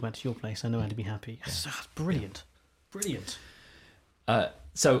 can I go back to your place? I know how to be happy." That's brilliant. Brilliant.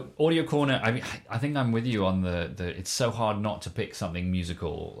 So Audio Corner, I mean, I think I'm with you on the it's so hard not to pick something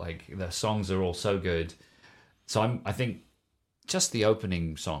musical. Like, the songs are all so good. So I think just the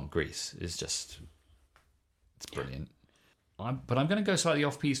opening song, Grease, is just, it's brilliant. But I'm going to go slightly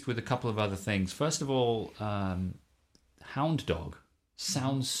off-piste with a couple of other things. First of all, Hound Dog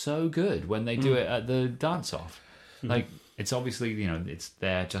sounds so good when they do it at the dance-off. Like, it's obviously, it's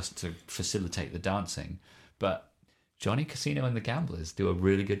there just to facilitate the dancing, but Johnny Casino and the Gamblers do a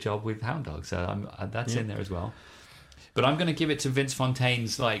really good job with Hound Dog, so that's in there as well. But I'm going to give it to Vince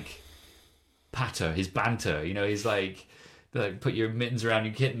Fontaine's, like, patter, his banter. He's like, put your mittens around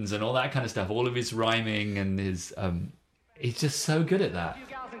your kittens and all that kind of stuff. All of his rhyming and his... he's just so good at that. You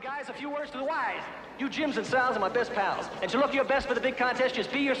gals and guys, a few words to the wise. You Jims and Sal's are my best pals. And to look your best for the big contest,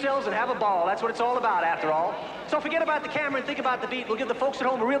 just be yourselves and have a ball. That's what it's all about, after all. So forget about the camera and think about the beat. We'll give the folks at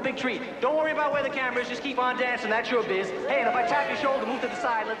home a real big treat. Don't worry about where the camera is, just keep on dancing. That's your biz. Hey, and if I tap your shoulder, move to the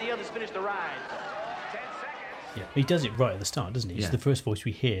side, let the others finish the ride. 10 seconds. Yeah, he does it right at the start, doesn't he? It's Yeah. the first voice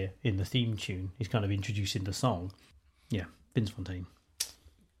we hear in the theme tune. He's kind of introducing the song. Yeah, Vince Fontaine.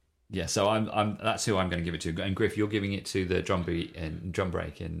 Yeah, so I'm that's who I'm going to give it to. And Griff, you're giving it to the drum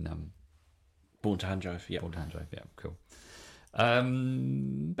break in Born to Hand Jive. Yeah. Born to Hand Jive. Yeah, cool.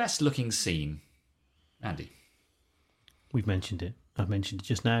 Best looking scene, Andy. We've mentioned it. I've mentioned it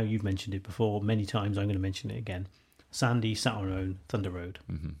just now. You've mentioned it before many times. I'm going to mention it again. Sandy sat on her own, Thunder Road.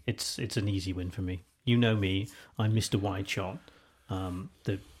 It's an easy win for me. You know me. I'm Mr. Wide Shot.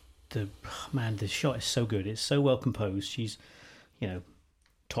 The shot is so good. It's so well composed. She's,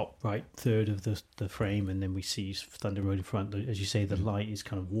 top right third of the frame, and then we see Thunder Road in front. As you say, the light is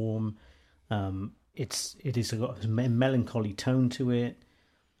kind of warm. It is got a melancholy tone to it.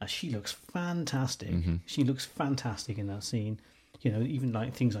 She looks fantastic. She looks fantastic in that scene. Even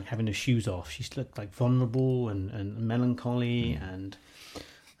like things like having her shoes off, she's looked like vulnerable and melancholy, and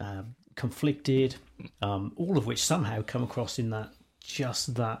conflicted, all of which somehow come across in that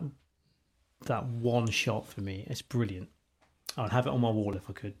one shot for me. It's brilliant. I'd have it on my wall if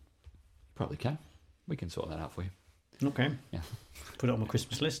I could. Probably can. We can sort that out for you. Okay. Yeah. Put it on my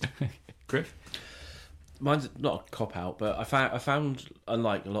Christmas list. Griff? Mine's not a cop-out, but I found,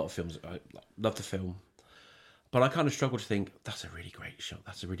 unlike a lot of films, I love the film, but I kind of struggle to think, that's a really great shot,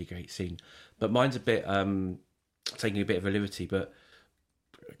 that's a really great scene. But mine's a bit, taking a bit of a liberty, but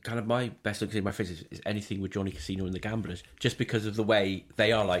kind of my best look in my face is anything with Johnny Casino and the Gamblers, just because of the way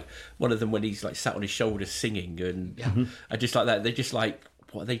they are. Like, one of them when he's like sat on his shoulders singing, and I just like that. They're just like,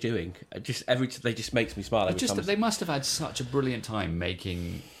 what are they doing? They just makes me smile. They must have had such a brilliant time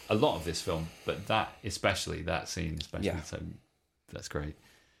making a lot of this film, but that scene especially. Yeah. So that's great.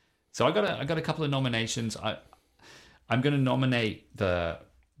 So I got a couple of nominations. I'm going to nominate the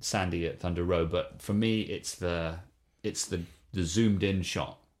Sandy at Thunder Road, but for me it's the zoomed in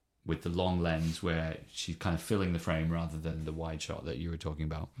shot with the long lens where she's kind of filling the frame rather than the wide shot that you were talking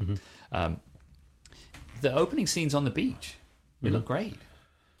about. The opening scenes on the beach, they look great.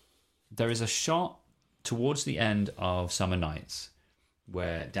 There is a shot towards the end of Summer Nights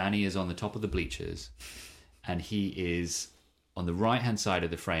where Danny is on the top of the bleachers and he is on the right-hand side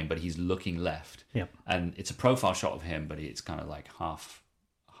of the frame, but he's looking left. Yep. And it's a profile shot of him, but it's kind of like half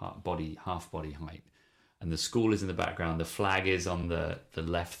body height. And the school is in the background. The flag is on the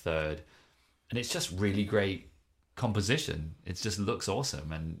left third. And it's just really great composition. It just looks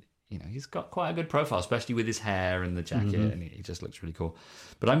awesome. And, you know, he's got quite a good profile, especially with his hair and the jacket. And he just looks really cool.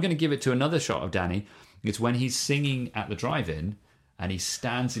 But I'm going to give it to another shot of Danny. It's when he's singing at the drive-in and he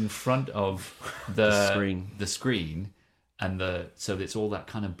stands in front of the screen. And so it's all that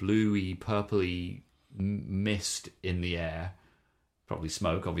kind of bluey, purpley mist in the air. Probably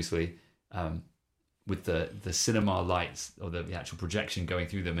smoke, obviously. With the cinema lights or the actual projection going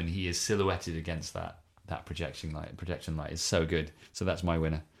through them, and he is silhouetted against that projection light. Projection light is so good. So that's my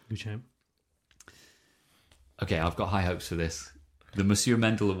winner. Good champ. Okay, I've got high hopes for this. The Monsieur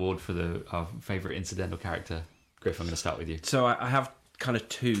Mendel Award for our favourite incidental character. Griff, I'm going to start with you. So I have kind of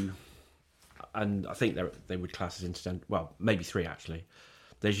two, and I think they would class as incidental. Well, maybe three actually.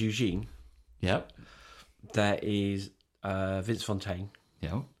 There's Eugene. Yep. There is Vince Fontaine.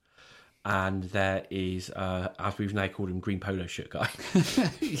 Yep. And there is, as we've now called him, Green Polo Shirt Guy.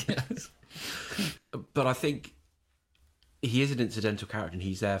 Yes. But I think he is an incidental character, and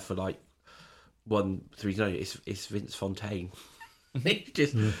he's there for like 1 3 no, it's Vince Fontaine.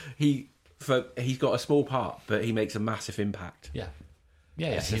 He's got a small part, but he makes a massive impact. Yeah.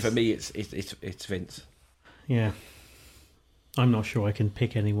 Yeah. So for me, it's Vince. Yeah. I'm not sure I can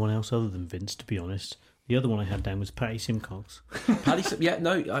pick anyone else other than Vince, to be honest. The other one I had down was Patty Simcox. I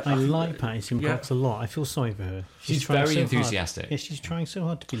like Patty Simcox a lot. I feel sorry for her. She's very enthusiastic. Yeah, she's trying so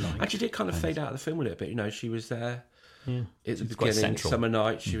hard to be liked. Actually, did kind of fade out of the film a little bit. You know, she was there. Yeah. At the beginning, Summer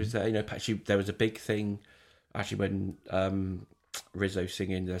Night, she was there. You know, there was a big thing actually when Rizzo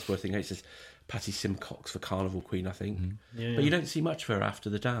singing. There's one thing. It says Patty Simcox for Carnival Queen, I think. But you don't see much of her after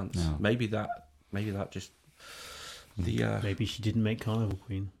the dance. No. Maybe that just the. Maybe she didn't make Carnival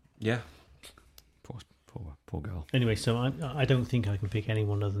Queen. Yeah. Poor girl. Anyway, so I don't think I can pick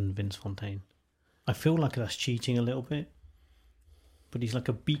anyone other than Vince Fontaine. I feel like that's cheating a little bit, but he's like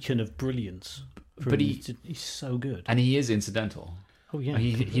a beacon of brilliance. But he's so good, and he is incidental. Oh yeah,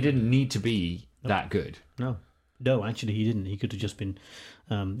 he didn't need to be that good. No, actually he didn't. He could have just been.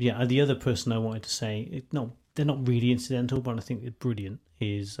 The other person I wanted to say, no, they're not really incidental, but I think they're brilliant.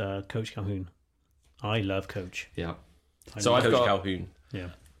 Is Coach Calhoun. I love Coach. Yeah. So I've got Calhoun.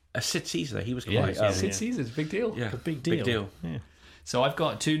 Yeah. Sid Caesar, he was quite... Sid Caesar's a big deal. Yeah, a big deal. Yeah. So I've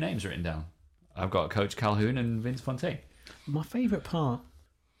got two names written down. I've got Coach Calhoun and Vince Fontaine. My favourite part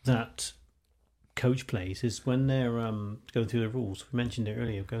that Coach plays is when they're going through the rules. We mentioned it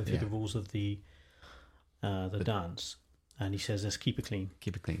earlier, going through the rules of the dance. And he says, let's keep it clean.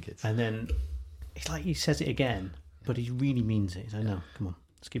 Keep it clean, kids. And then it's like he says it again, but he really means it. He's like, no, come on,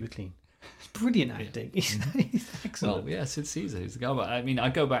 let's keep it clean. It's brilliant acting. He's excellent. Well, yeah, Sid Caesar. He's the guy. I mean, I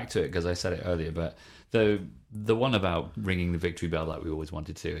go back to it because I said it earlier, but the one about ringing the victory bell like we always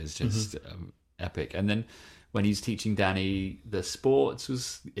wanted to is just epic. And then when he's teaching Danny the sports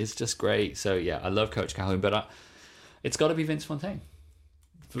is just great. So yeah, I love Coach Calhoun, but it's got to be Vince Fontaine.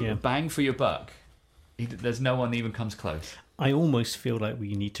 Bang for your buck. There's no one even comes close. I almost feel like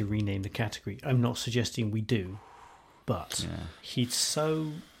we need to rename the category. I'm not suggesting we do, but he's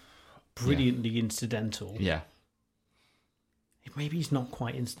so brilliantly incidental. Yeah. Maybe he's not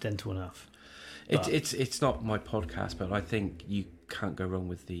quite incidental enough. It's not my podcast, but I think you can't go wrong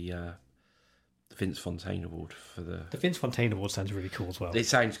with the Vince Fontaine Award for the. The Vince Fontaine Award sounds really cool as well. It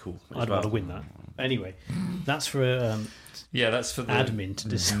sounds cool. I'd want to win that. Anyway, that's for that's for the admin to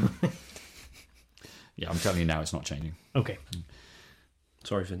decide. Yeah, I'm telling you now, it's not changing. Okay.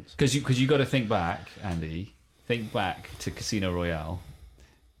 Sorry, Vince. Because you got to think back, Andy. Think back to Casino Royale.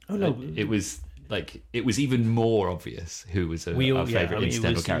 Oh no, it was even more obvious who was our favourite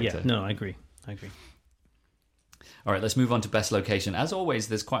incidental character. Yeah, no, I agree. All right, let's move on to best location. As always,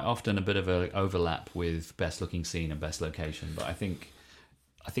 there's quite often a bit of an overlap with best looking scene and best location, but I think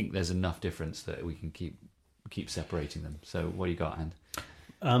there's enough difference that we can keep separating them. So, what do you got, Anne?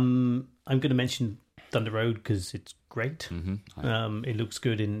 I'm going to mention Thunder Road because it's great. Mm-hmm. It looks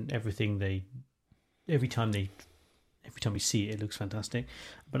good in everything every time we see it, it looks fantastic.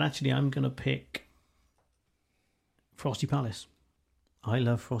 But actually, I'm going to pick Frosty Palace. I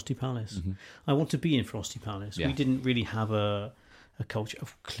love Frosty Palace. Mm-hmm. I want to be in Frosty Palace. Yeah. We didn't really have a culture.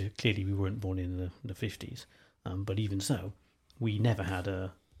 Clearly, we weren't born in the 50s. But even so, we never had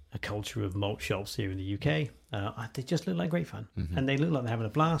a culture of malt shops here in the UK. They just look like great fun. Mm-hmm. And they look like they're having a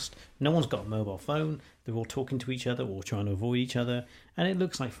blast. No one's got a mobile phone. They're all talking to each other or trying to avoid each other. And it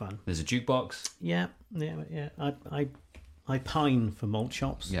looks like fun. There's a jukebox. Yeah. I pine for malt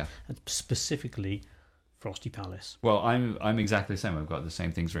shops. Yeah. And specifically Frosty Palace. Well, I'm exactly the same. I've got the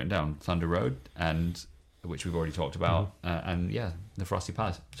same things written down: Thunder Road, and which we've already talked about, and the Frosty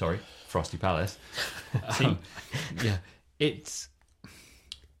Palace. Sorry, Frosty Palace. It's.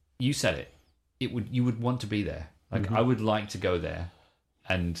 You said it. You would want to be there. Like I would like to go there,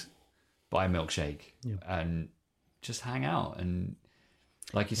 and buy a milkshake and just hang out. And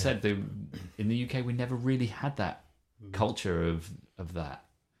like you said, in the UK we never really had that culture of that.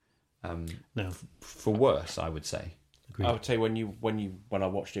 No, for worse, I would say. Agreed. I would say when I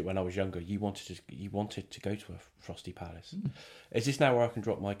watched it when I was younger, you wanted to go to a Frosty Palace. Is this now where I can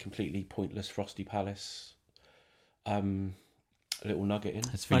drop my completely pointless Frosty Palace little nugget in?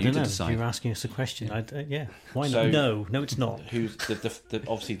 It's for I you don't to know. decide. You're asking us a question. Yeah. Why So- not? No, it's not. Who's the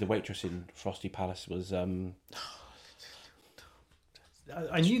obviously the waitress in Frosty Palace was I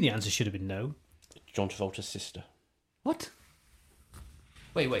knew the answer should have been no. John Travolta's sister. What?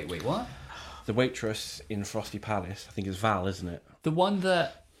 Wait, what? The waitress in Frosty Palace, I think it's Val, isn't it? The one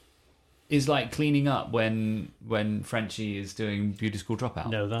that is like cleaning up when Frenchie is doing Beauty School Dropout?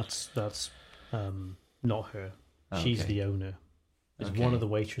 No, that's not her. Oh, She's okay. the owner. It's Okay. one of the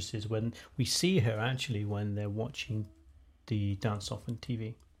waitresses when we see her actually when they're watching the dance off on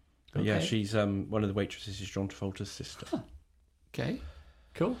TV. But yeah, Okay. she's one of the waitresses is John Travolta's sister. Okay,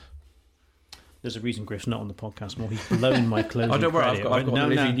 cool. There's a reason Griff's not on the podcast more. He's blown my closing Oh, don't worry, credit. I've got No, the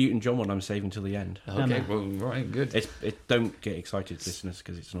Olivia no. Newton-John one I'm saving till the end. Okay, no. well, right, good. Don't get excited, listeners,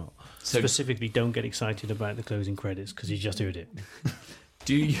 because it's not. So, Specifically, don't get excited about the closing credits because you just heard it.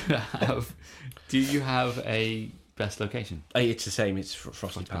 do you have a best location? It's the same. It's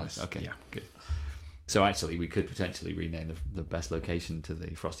Frosty Palace. Okay, Yeah. good. So actually, we could potentially rename the best location to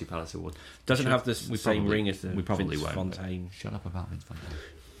the Frosty Palace Award. Doesn't have the We same probably- ring as the we probably Vince won't. Fontaine. Shut up about Vince Fontaine.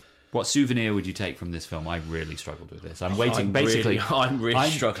 What souvenir would you take from this film? I really struggled with this. I'm waiting. I'm really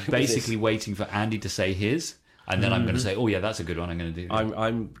struggling with basically waiting for Andy to say his, and then I'm going to say, "Oh yeah, that's a good one." I'm going to do.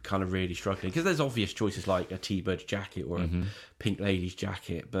 I'm kind of really struggling because there's obvious choices like a T-Bird jacket or a Pink Lady's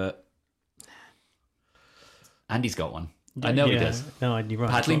jacket, but Andy's got one. I know he does. No, you're right.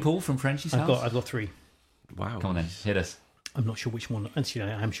 Paddling pool from Frenchie's house. I've got three. wow. Come on then, hit us. I'm not sure which one.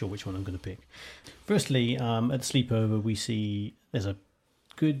 Actually, I am sure which one I'm going to pick. Firstly, at the sleepover, we see there's a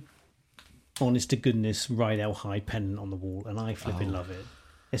good, honest to goodness, Ride Out High pennant on the wall, and I flipping love it.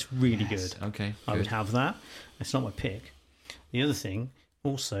 It's really Yes, good. okay, I would good. have that. It's not my pick. The other thing,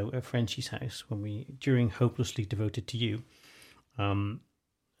 also at Frenchie's house, during Hopelessly Devoted to You,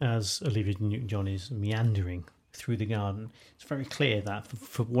 as Olivia Newton-John is meandering through the garden, it's very clear that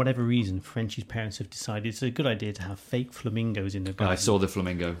for whatever reason, Frenchie's parents have decided it's a good idea to have fake flamingos in the garden. I saw the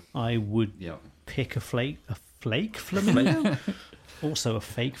flamingo. I would Yeah. pick a flake flamingo, also a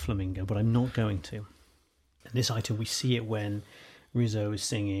fake flamingo, but I'm not going to. And this item, we see it when Rizzo is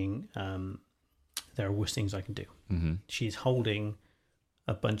singing There Are Worse Things I Can Do. Mm-hmm. She's holding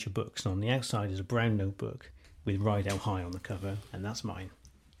a bunch of books, and on the outside is a brown notebook with Ride Out High on the cover, and that's mine.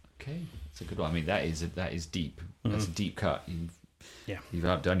 Okay, it's a good one. I mean, that is deep. That's a deep cut. You've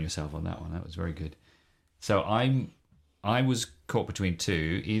outdone yourself on that one. That was very good. So I was caught between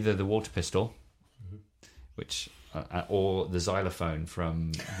two: either the water pistol, which or the xylophone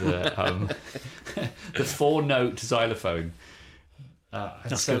from the the 4-note xylophone.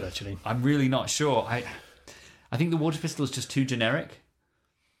 That's good, actually. I'm really not sure. I think the water pistol is just too generic.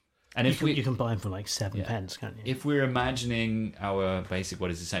 And You can buy them for like 7 pence, can't you? If we're imagining our basic,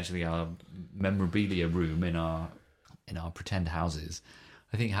 what is essentially our memorabilia room in our pretend houses,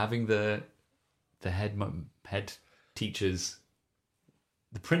 I think having the head teacher's,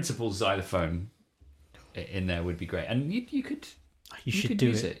 the principal's xylophone in there would be great, and you could do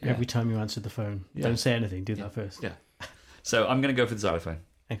use it yeah. every time you answer the phone. Yeah. Don't say anything. Do that first. Yeah. So I'm going to go for the xylophone.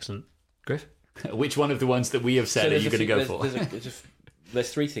 Excellent. Griff, which one of the ones that we have said are you going to go for?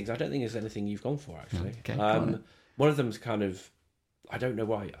 There's three things. I don't think there's anything you've gone for, actually. Okay, one of them's kind of, I don't know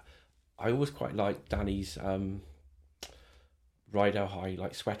why. I always quite like Danny's Rydell High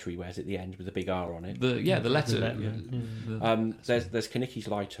like sweater he wears at the end with a big R on it. The letter. There's Kanicki's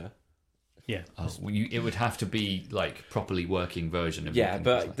lighter. Yeah. It would have to be like properly working version of. Yeah,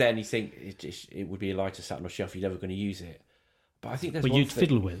 but then you think it would be a lighter sat on a shelf. You're never going to use it. But I think there's. Well, you'd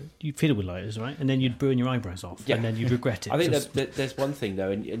fiddle with lighters, right? And then you'd burn your eyebrows off, and then you'd regret it. I think there's one thing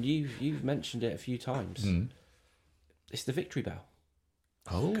though, and you've mentioned it a few times. It's the victory bell.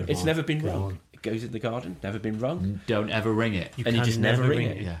 Oh, it's never been rung. It goes in the garden, never been rung. Don't ever ring it. And you just never ring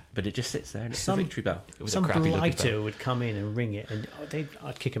it. Yeah. But it just sits there, and it's the victory bell. Some blighter would come in and ring it, and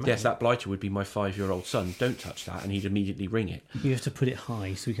I'd kick him out. Yes, that blighter would be my 5-year-old son. Don't touch that, and he'd immediately ring it. You have to put it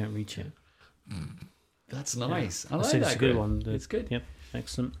high so we can't reach it. That's nice. Yeah. I like that. It's a good one. It's good. Yep,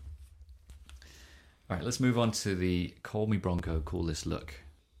 excellent. All right, let's move on to the Call Me Bronco Coolest Look.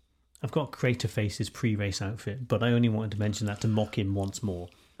 I've got Crater Face's pre-race outfit, but I only wanted to mention that to mock him once more.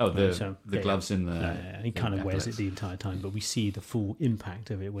 Oh, the gloves in the... he kind of wears it the entire time, but we see the full impact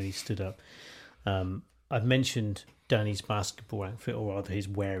of it when he stood up. I've mentioned Danny's basketball outfit, or rather his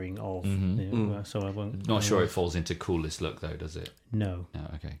wearing of. So I won't... Not sure it falls into Coolest Look, though, does it? No. No,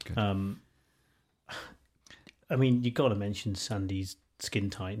 okay, good. I mean, you've got to mention Sandy's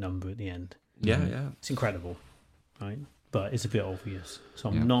skin-tight number at the end. Yeah, yeah. It's incredible, right? But it's a bit obvious, so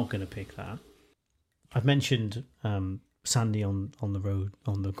I'm not going to pick that. I've mentioned Sandy on the road,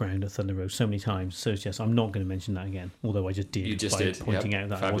 on the ground at Thunder Road so many times, so yes, I'm not going to mention that again, although I just did pointing out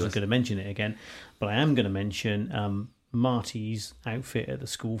that I wasn't going to mention it again. But I am going to mention Marty's outfit at the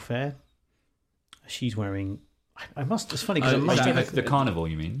school fair. She's wearing... it's funny because the carnival,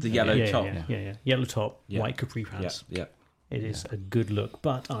 you mean? The yellow top. Yeah. Yellow top, white capri pants. Yeah. It is a good look,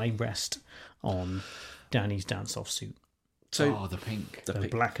 but I rest on Danny's dance-off suit. So, the pink. The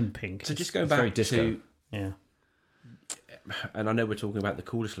black and pink. So just going back to... Yeah. And I know we're talking about the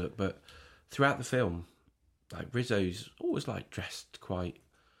coolest look, but throughout the film, like Rizzo's always like dressed quite...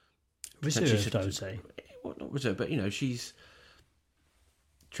 Reserved, I would say. Well, not reserved, but, she's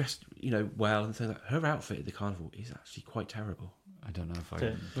dressed, well and things like that. Her outfit at the carnival is actually quite terrible. I don't know if I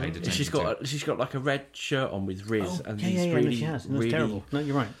paid attention. She's got like a red shirt on with Riz and these really terrible. No,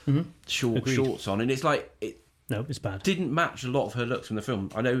 you're right. Short shorts on, and it's like no, it's bad. Didn't match a lot of her looks from the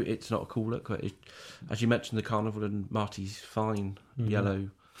film. I know it's not a cool look, but as you mentioned, the carnival and Marty's fine yellow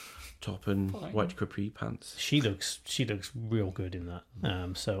top and white capri pants. She looks real good in that.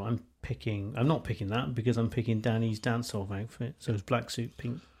 So I'm not picking that because I'm picking Danny's dance-off outfit. So it's black suit,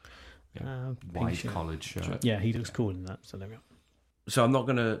 pink, white collared shirt. Yeah, he looks cool in that. So there we go. So I'm not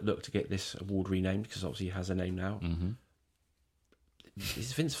going to look to get this award renamed because obviously he has a name now. Mm-hmm.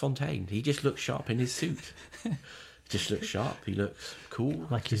 It's Vince Fontaine. He just looks sharp in his suit. Just looks sharp. He looks cool.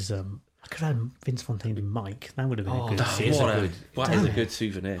 Like his I could have had Vince Fontaine and Mike. That would have been a good. That is a good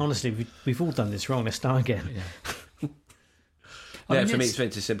souvenir. Honestly, we've all done this wrong. Let's start again. Yeah. For me, it's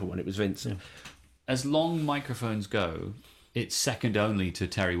Vince's simple one. It was Vince. Yeah. As long microphones go, it's second only to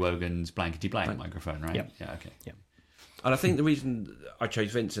Terry Wogan's blankety blank microphone, right? Yep. Yeah. Okay. Yep. And I think the reason I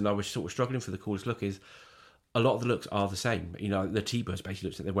chose Vince and I was sort of struggling for the coolest look is a lot of the looks are the same. The T-Birds basically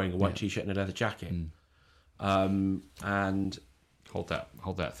looks like they're wearing a white T-shirt and a leather jacket. And hold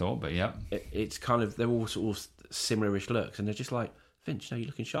that thought, but yeah, it's kind of, they're all sort of similar-ish looks, and they're just like, Vince, you're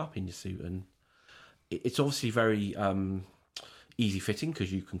looking sharp in your suit, and it's obviously very easy fitting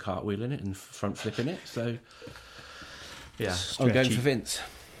because you can cartwheel in it and front flip in it. So yeah, I'm going for Vince.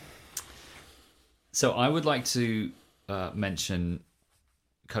 So I would like to mention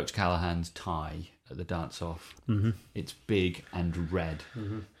Coach Callahan's tie at the dance-off. Mm-hmm. It's big and red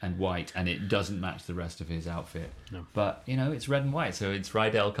and white, and it doesn't match the rest of his outfit. No. But, it's red and white, so it's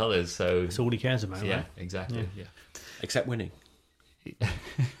Rydell colours. So that's all he cares about, yeah, right? Exactly. Yeah. Except winning.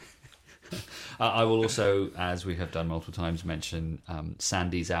 I will also, as we have done multiple times, mention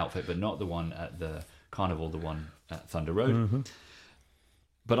Sandy's outfit, but not the one at the carnival, the one at Thunder Road. Mm-hmm.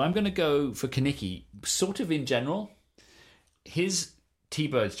 But I'm going to go for Kanicki, sort of in general. His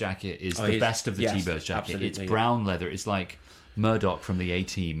T-Birds jacket is the best of the T-Birds jacket. It's brown leather. It's like Murdoch from the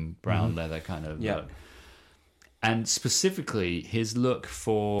A-Team brown leather kind of look. And specifically, his look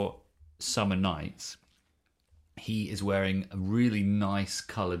for Summer Nights, he is wearing a really nice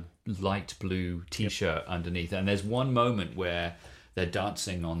coloured light blue t-shirt underneath. And there's one moment where they're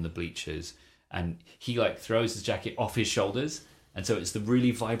dancing on the bleachers, and he like throws his jacket off his shoulders, and so it's the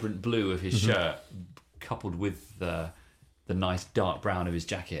really vibrant blue of his shirt coupled with the nice dark brown of his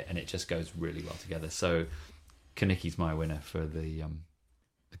jacket, and it just goes really well together. So Kanicki's my winner for the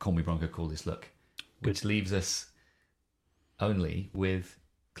Call Me Bronco Call This Look, which leaves us only with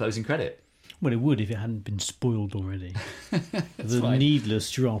closing credit. Well, it would if it hadn't been spoiled already. The fine. needless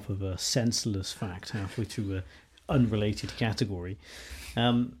drop of a senseless fact halfway through an unrelated category.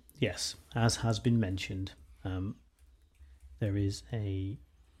 Yes, as has been mentioned, there is a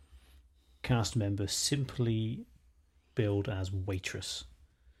cast member simply billed as waitress,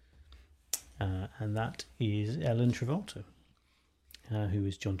 and that is Ellen Travolta, who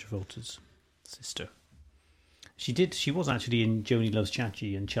is John Travolta's sister. She was actually in Joni Loves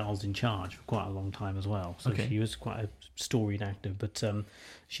Chachi and Charles in Charge for quite a long time as well. So she was quite a storied actor, but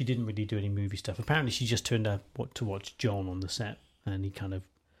she didn't really do any movie stuff. Apparently, she just turned up to watch John on the set, and he kind of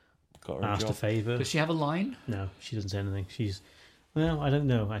asked a favour. Does she have a line? No, she doesn't say anything. Well, I don't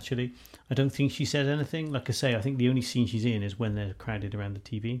know, actually. I don't think she says anything. Like I say, I think the only scene she's in is when they're crowded around the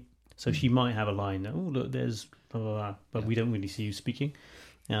TV. So she might have a line, oh, look, there's blah, blah, blah, but we don't really see you speaking.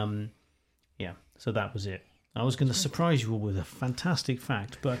 So that was it. I was going to surprise you all with a fantastic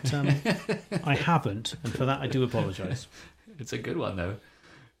fact, but I haven't, and for that I do apologise. It's a good one, though.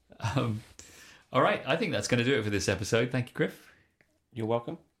 All right, I think that's going to do it for this episode. Thank you, Griff. You're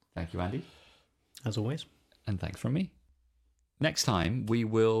welcome. Thank you, Andy. As always. And thanks from me. Next time, we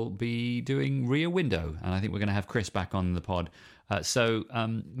will be doing Rear Window, and I think we're going to have Chris back on the pod. So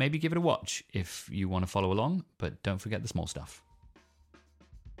maybe give it a watch if you want to follow along, but don't forget the small stuff.